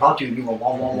people trying to talk to you, and you go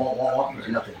wah wah wah wah wah. There's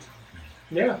nothing.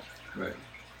 Yeah. Right.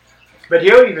 But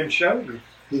He'll even show you.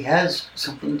 He has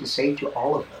something to say to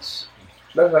all of us.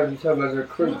 That's like you talking about the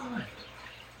creek.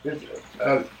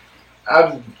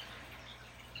 I've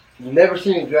never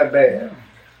seen it that bad.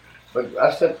 But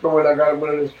I sat there when I got one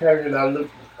of this patio and I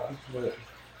looked.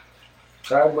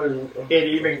 It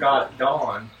even got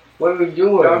Dawn. What are we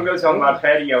doing? Dawn goes on my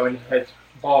patio and has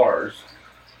bars.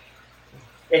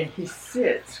 And he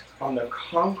sits on the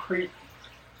concrete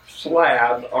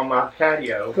slab on my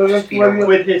patio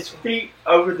with his feet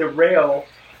over the rail.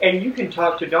 And you can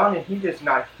talk to Dawn and he does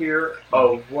not hear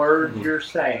a word you're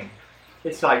saying.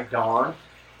 It's like, Dawn,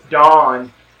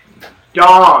 Dawn,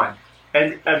 Dawn.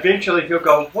 And eventually he'll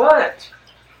go, what?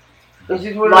 Like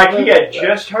he had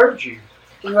just heard you.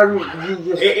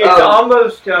 It's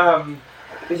almost,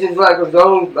 it's just like a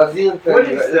zone, a Zen thing.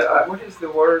 What is the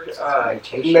word?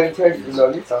 Meditation. No,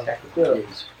 you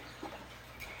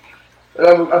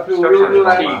and I feel really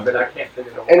like, but I can't think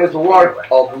of the word. And it's the water.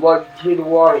 Oh, the water, hear the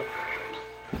water.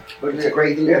 But it's a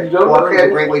great thing. Water is a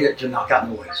great way to knock out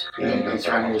noise. It's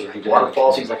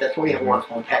waterfalls, things like that. That's why we have a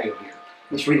waterfall patio here.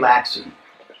 It's relaxing.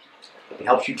 It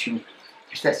helps you to,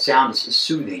 just that sound is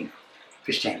soothing.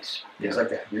 Fish tanks, things like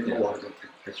that. You're in the water.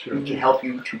 That's true. It can help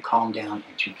you to calm down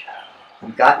and to,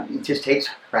 it just takes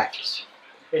practice.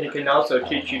 And it can also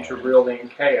teach you to reel in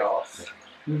chaos.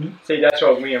 Mm-hmm. See, that's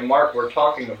what me and Mark were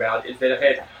talking about, is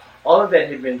that all of that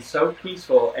had been so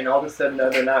peaceful, and all of a sudden the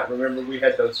other night, remember we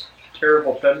had those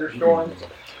terrible thunderstorms?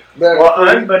 Mm-hmm. Well,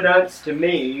 unbeknownst to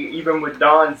me, even with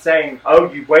Dawn saying,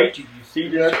 oh, you wait till you see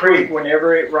this creek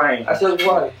whenever it rains. I said,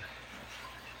 why?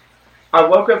 I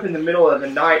woke up in the middle of the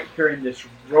night hearing this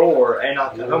roar, and I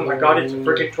thought, oh my God, it's a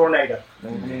freaking tornado.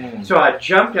 Mm-hmm. So I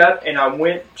jumped up and I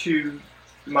went to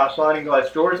my sliding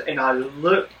glass doors and I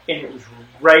looked and it was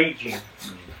raging.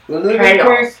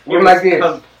 Chaos. It was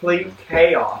complete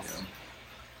chaos.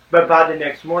 But by the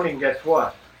next morning, guess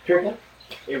what?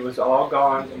 It was all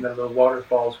gone and the little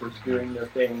waterfalls were doing their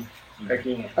thing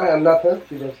again. I am not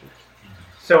thirsty.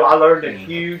 So I learned a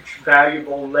huge,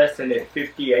 valuable lesson at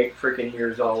 58 freaking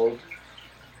years old.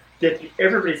 That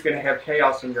everybody's going to have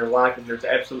chaos in your life and there's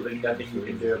absolutely nothing you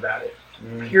can do about it.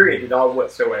 Period at all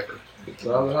whatsoever.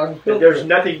 There's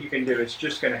nothing you can do. It's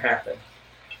just going to happen.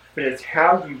 But it's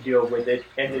how you deal with it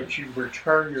and that you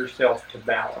return yourself to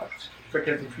balance.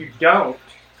 Because if you don't,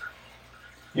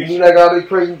 like all these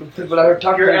crazy people out here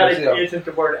talking to themselves. Isn't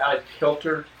the word out of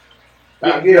kilter?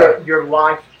 Your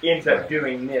life ends up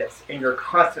doing this, and you're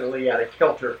constantly out of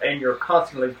kilter, and you're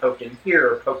constantly poking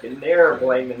here, or poking there, or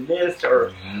blaming this,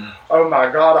 or, oh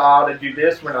my God, I ought to do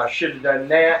this when I should have done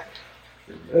that.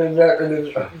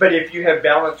 But if you have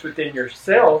balance within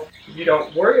yourself, you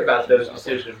don't worry about those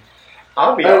decisions.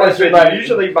 I'll be honest with you,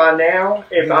 usually by now,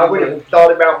 if I would have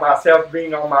thought about myself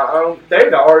being on my own, they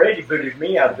would have already booted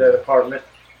me out of that apartment.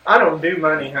 I don't do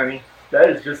money, honey. That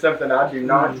is just something I do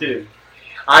not do.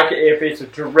 If it's a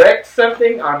direct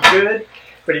something, I'm good.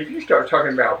 But if you start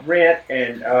talking about rent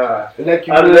and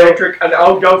electric, and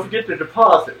don't forget the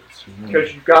deposits,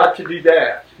 because you've got to do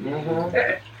that.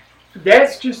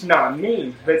 That's just not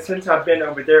me. But since I've been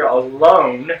over there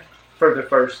alone for the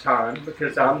first time,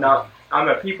 because I'm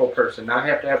a people person. I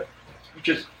have to have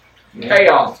just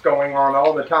chaos going on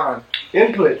all the time.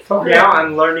 Input. Now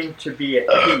I'm learning to be at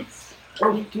peace.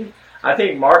 I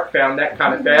think Mark found that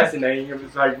kind of fascinating. It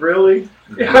was like, really?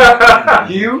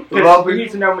 You? Because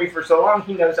he's known me for so long,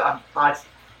 he knows I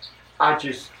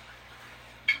just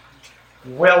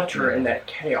welter in that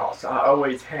chaos. I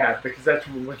always have, because that's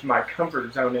was my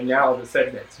comfort zone, and now all of a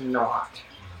sudden it's not.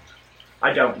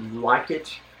 I don't like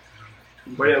it.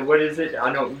 What is it?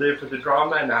 I don't live for the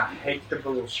drama, and I hate the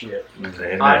bullshit.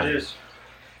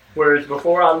 Whereas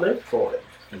before I lived for it.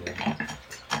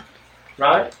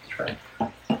 Right? Right.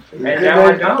 And now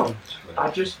I don't. I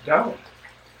just don't.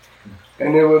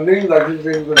 And it would be like this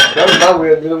thing, that's my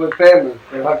way of dealing with family.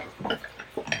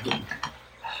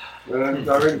 It's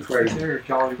already crazy. Where's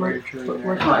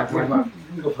my?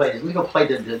 We go play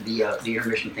the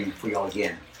intermission thing for y'all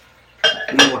again.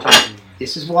 And then we'll talk.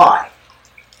 This is why.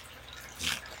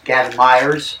 Gavin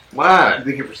Myers. What? You've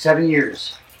been here for 7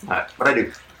 years. What I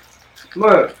do? Come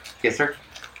on. Yes, sir.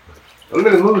 I'm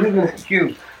going to move him in the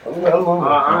queue. You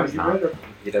better.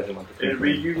 He doesn't want the It'll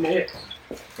be you next.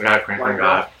 We got a crank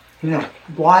God. You know,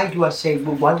 why do we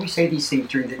say these things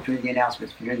during the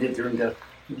announcements, during the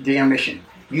intermission?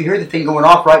 You hear the thing going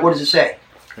off, right? What does it say?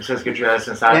 It says get your ass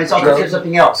inside. And it's also says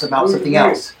something else about something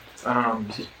else. Um,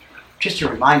 Just a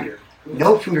reminder,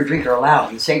 no food or drink are allowed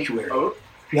in the sanctuary. Oh.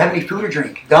 If you have any food or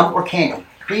drink, gum or candy,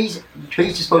 please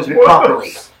dispose of it properly.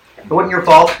 It wasn't your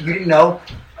fault. You didn't know.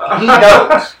 He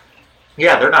knows.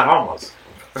 yeah, they're not homeless.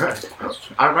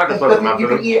 I'm not supposed to But you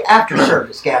can eat it after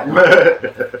service, Gavin.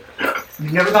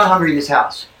 You've never gone hungry in this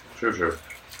house. Sure.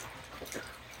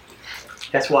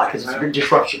 That's why, because it's a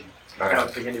disruption. I don't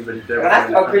think anybody's ever.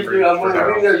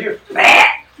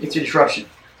 It's a disruption.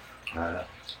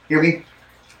 Hear me?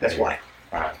 That's why.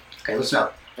 Alright. Okay, listen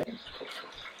up.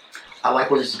 I like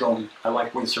where this is going. I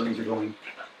like where the sermons are going.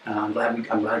 I'm glad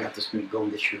I got this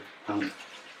going this year. The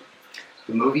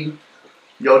movie,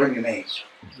 y'all are going to be amazed.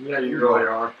 Yeah, you really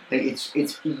are.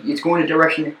 It's going in a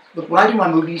direction. Look, when I do my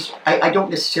movies, I don't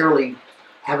necessarily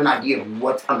have an idea of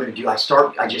what I'm going to do. I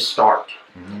just start.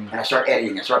 And I start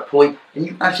editing. I start pulling. And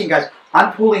you understand, guys,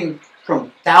 I'm pulling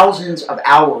from thousands of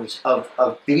hours of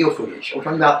video footage. We're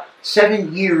talking about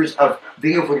 7 years of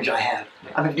video footage I have.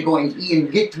 I'm going to go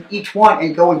and get to each one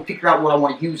and go and figure out what I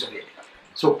want to use of it.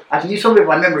 So I can use some of it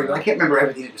by memory, but I can't remember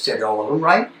everything that was said, all of them,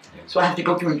 right? So I have to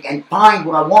go through and find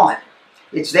what I want.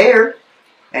 It's there,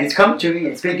 and it's coming to me, and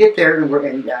it's going to get there,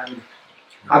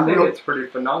 I think it's pretty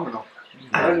phenomenal.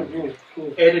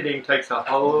 Editing takes a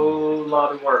whole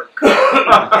lot of work.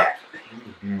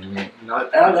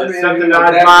 It's something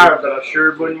I admire, but I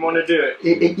sure wouldn't want to do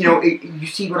it. You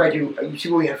see what I do. You see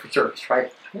what we have for service,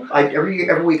 right?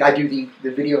 Every week I do the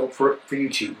video for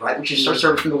YouTube, right? Which is our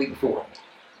service from the week before.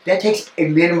 That takes a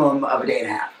minimum of a day and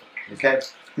a half. Okay,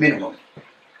 minimum.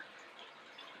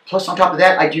 Plus, on top of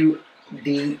that, I do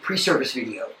the pre-service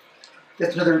video.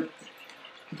 That's another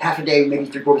half a day, maybe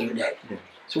 3/4 of a day.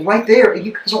 So right there,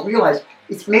 you guys don't realize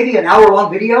it's maybe an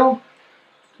hour-long video,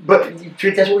 but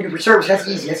that's what we do for service. That's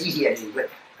easy. That's easy editing.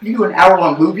 But you do an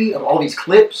hour-long movie of all these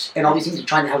clips and all these things and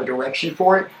trying to have a direction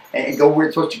for it and go where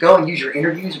it's supposed to go and use your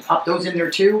interviews and pop those in there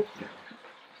too.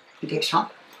 It takes time.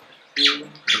 But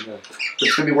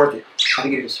it's going to be worth it. I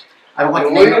think it is. I don't like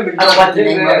the name of it. I don't like the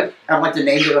name of it. I don't like the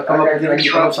name that I come up with. I need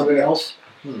to come up with something else.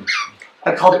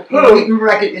 I called it. Remember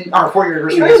back on our 4-year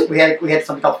anniversary, we had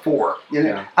something called 4. You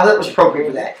know? I thought it was appropriate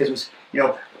for that because it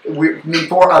was me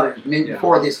 4 others, me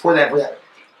 4 this, 4 that, 4 that.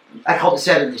 I called it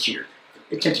 7 this year,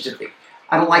 tentatively.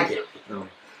 I don't like it.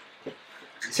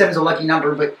 7's a lucky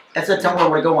number, but that's not where I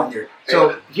want to go on there.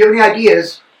 So if you have any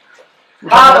ideas,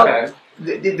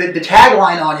 the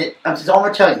tagline on it. That's all I'm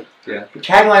going to tell you. Yeah. The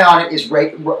tagline on it is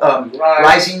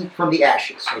rising from the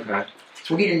ashes. Okay.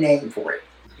 So we need a name for it.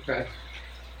 Okay.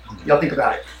 Y'all think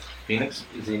about it. Phoenix?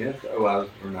 Zenith? Oh, well,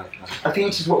 we're not. A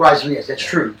phoenix is what rising is. That's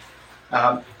true.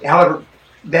 However,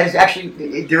 that is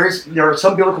actually there are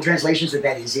some biblical translations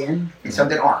that is in, and some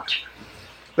that aren't.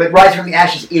 But rising from the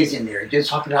ashes is in there. It does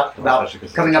talk about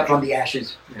coming up from the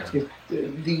ashes. Yeah.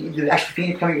 The actual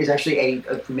phoenix coming is actually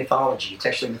a mythology. It's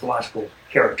actually a mythological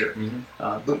character.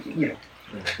 But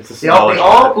they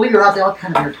all, believe it or not, they all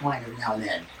kind of intertwine every now and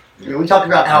then. We talked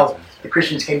about how the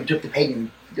Christians came and took the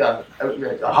pagan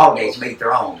holidays and made it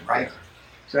their own, right?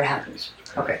 So it happens.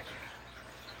 Okay.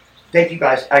 Thank you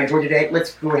guys. I enjoyed today.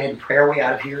 Let's go ahead and pray our way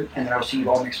out of here, and then I'll see you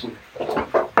all next week.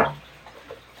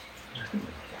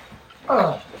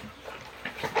 Okay.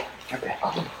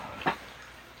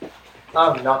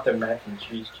 I'm not the mac and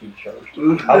cheese teacher.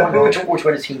 I don't know which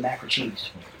one is he, mac or cheese.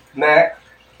 Mac.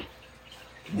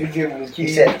 You give him the He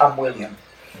cheese. said, I'm William.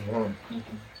 Wow.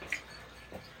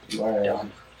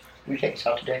 Will you take us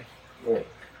out today?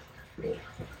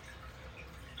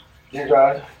 Dear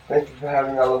God, thank you for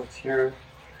having all of us here,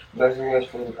 blessing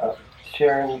us with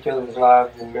sharing each other's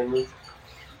lives and memories,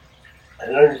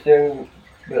 and understanding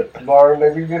that tomorrow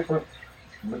may be different,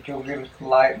 but you'll give us the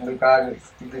light and the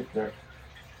guidance to get there.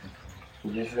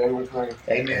 In Jesus' name we pray.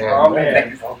 Amen. Amen.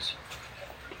 Thank you, folks.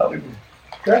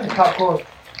 Grab the popcorn.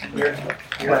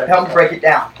 Help me break it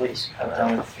down, please. I've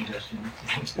done with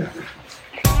suggestions.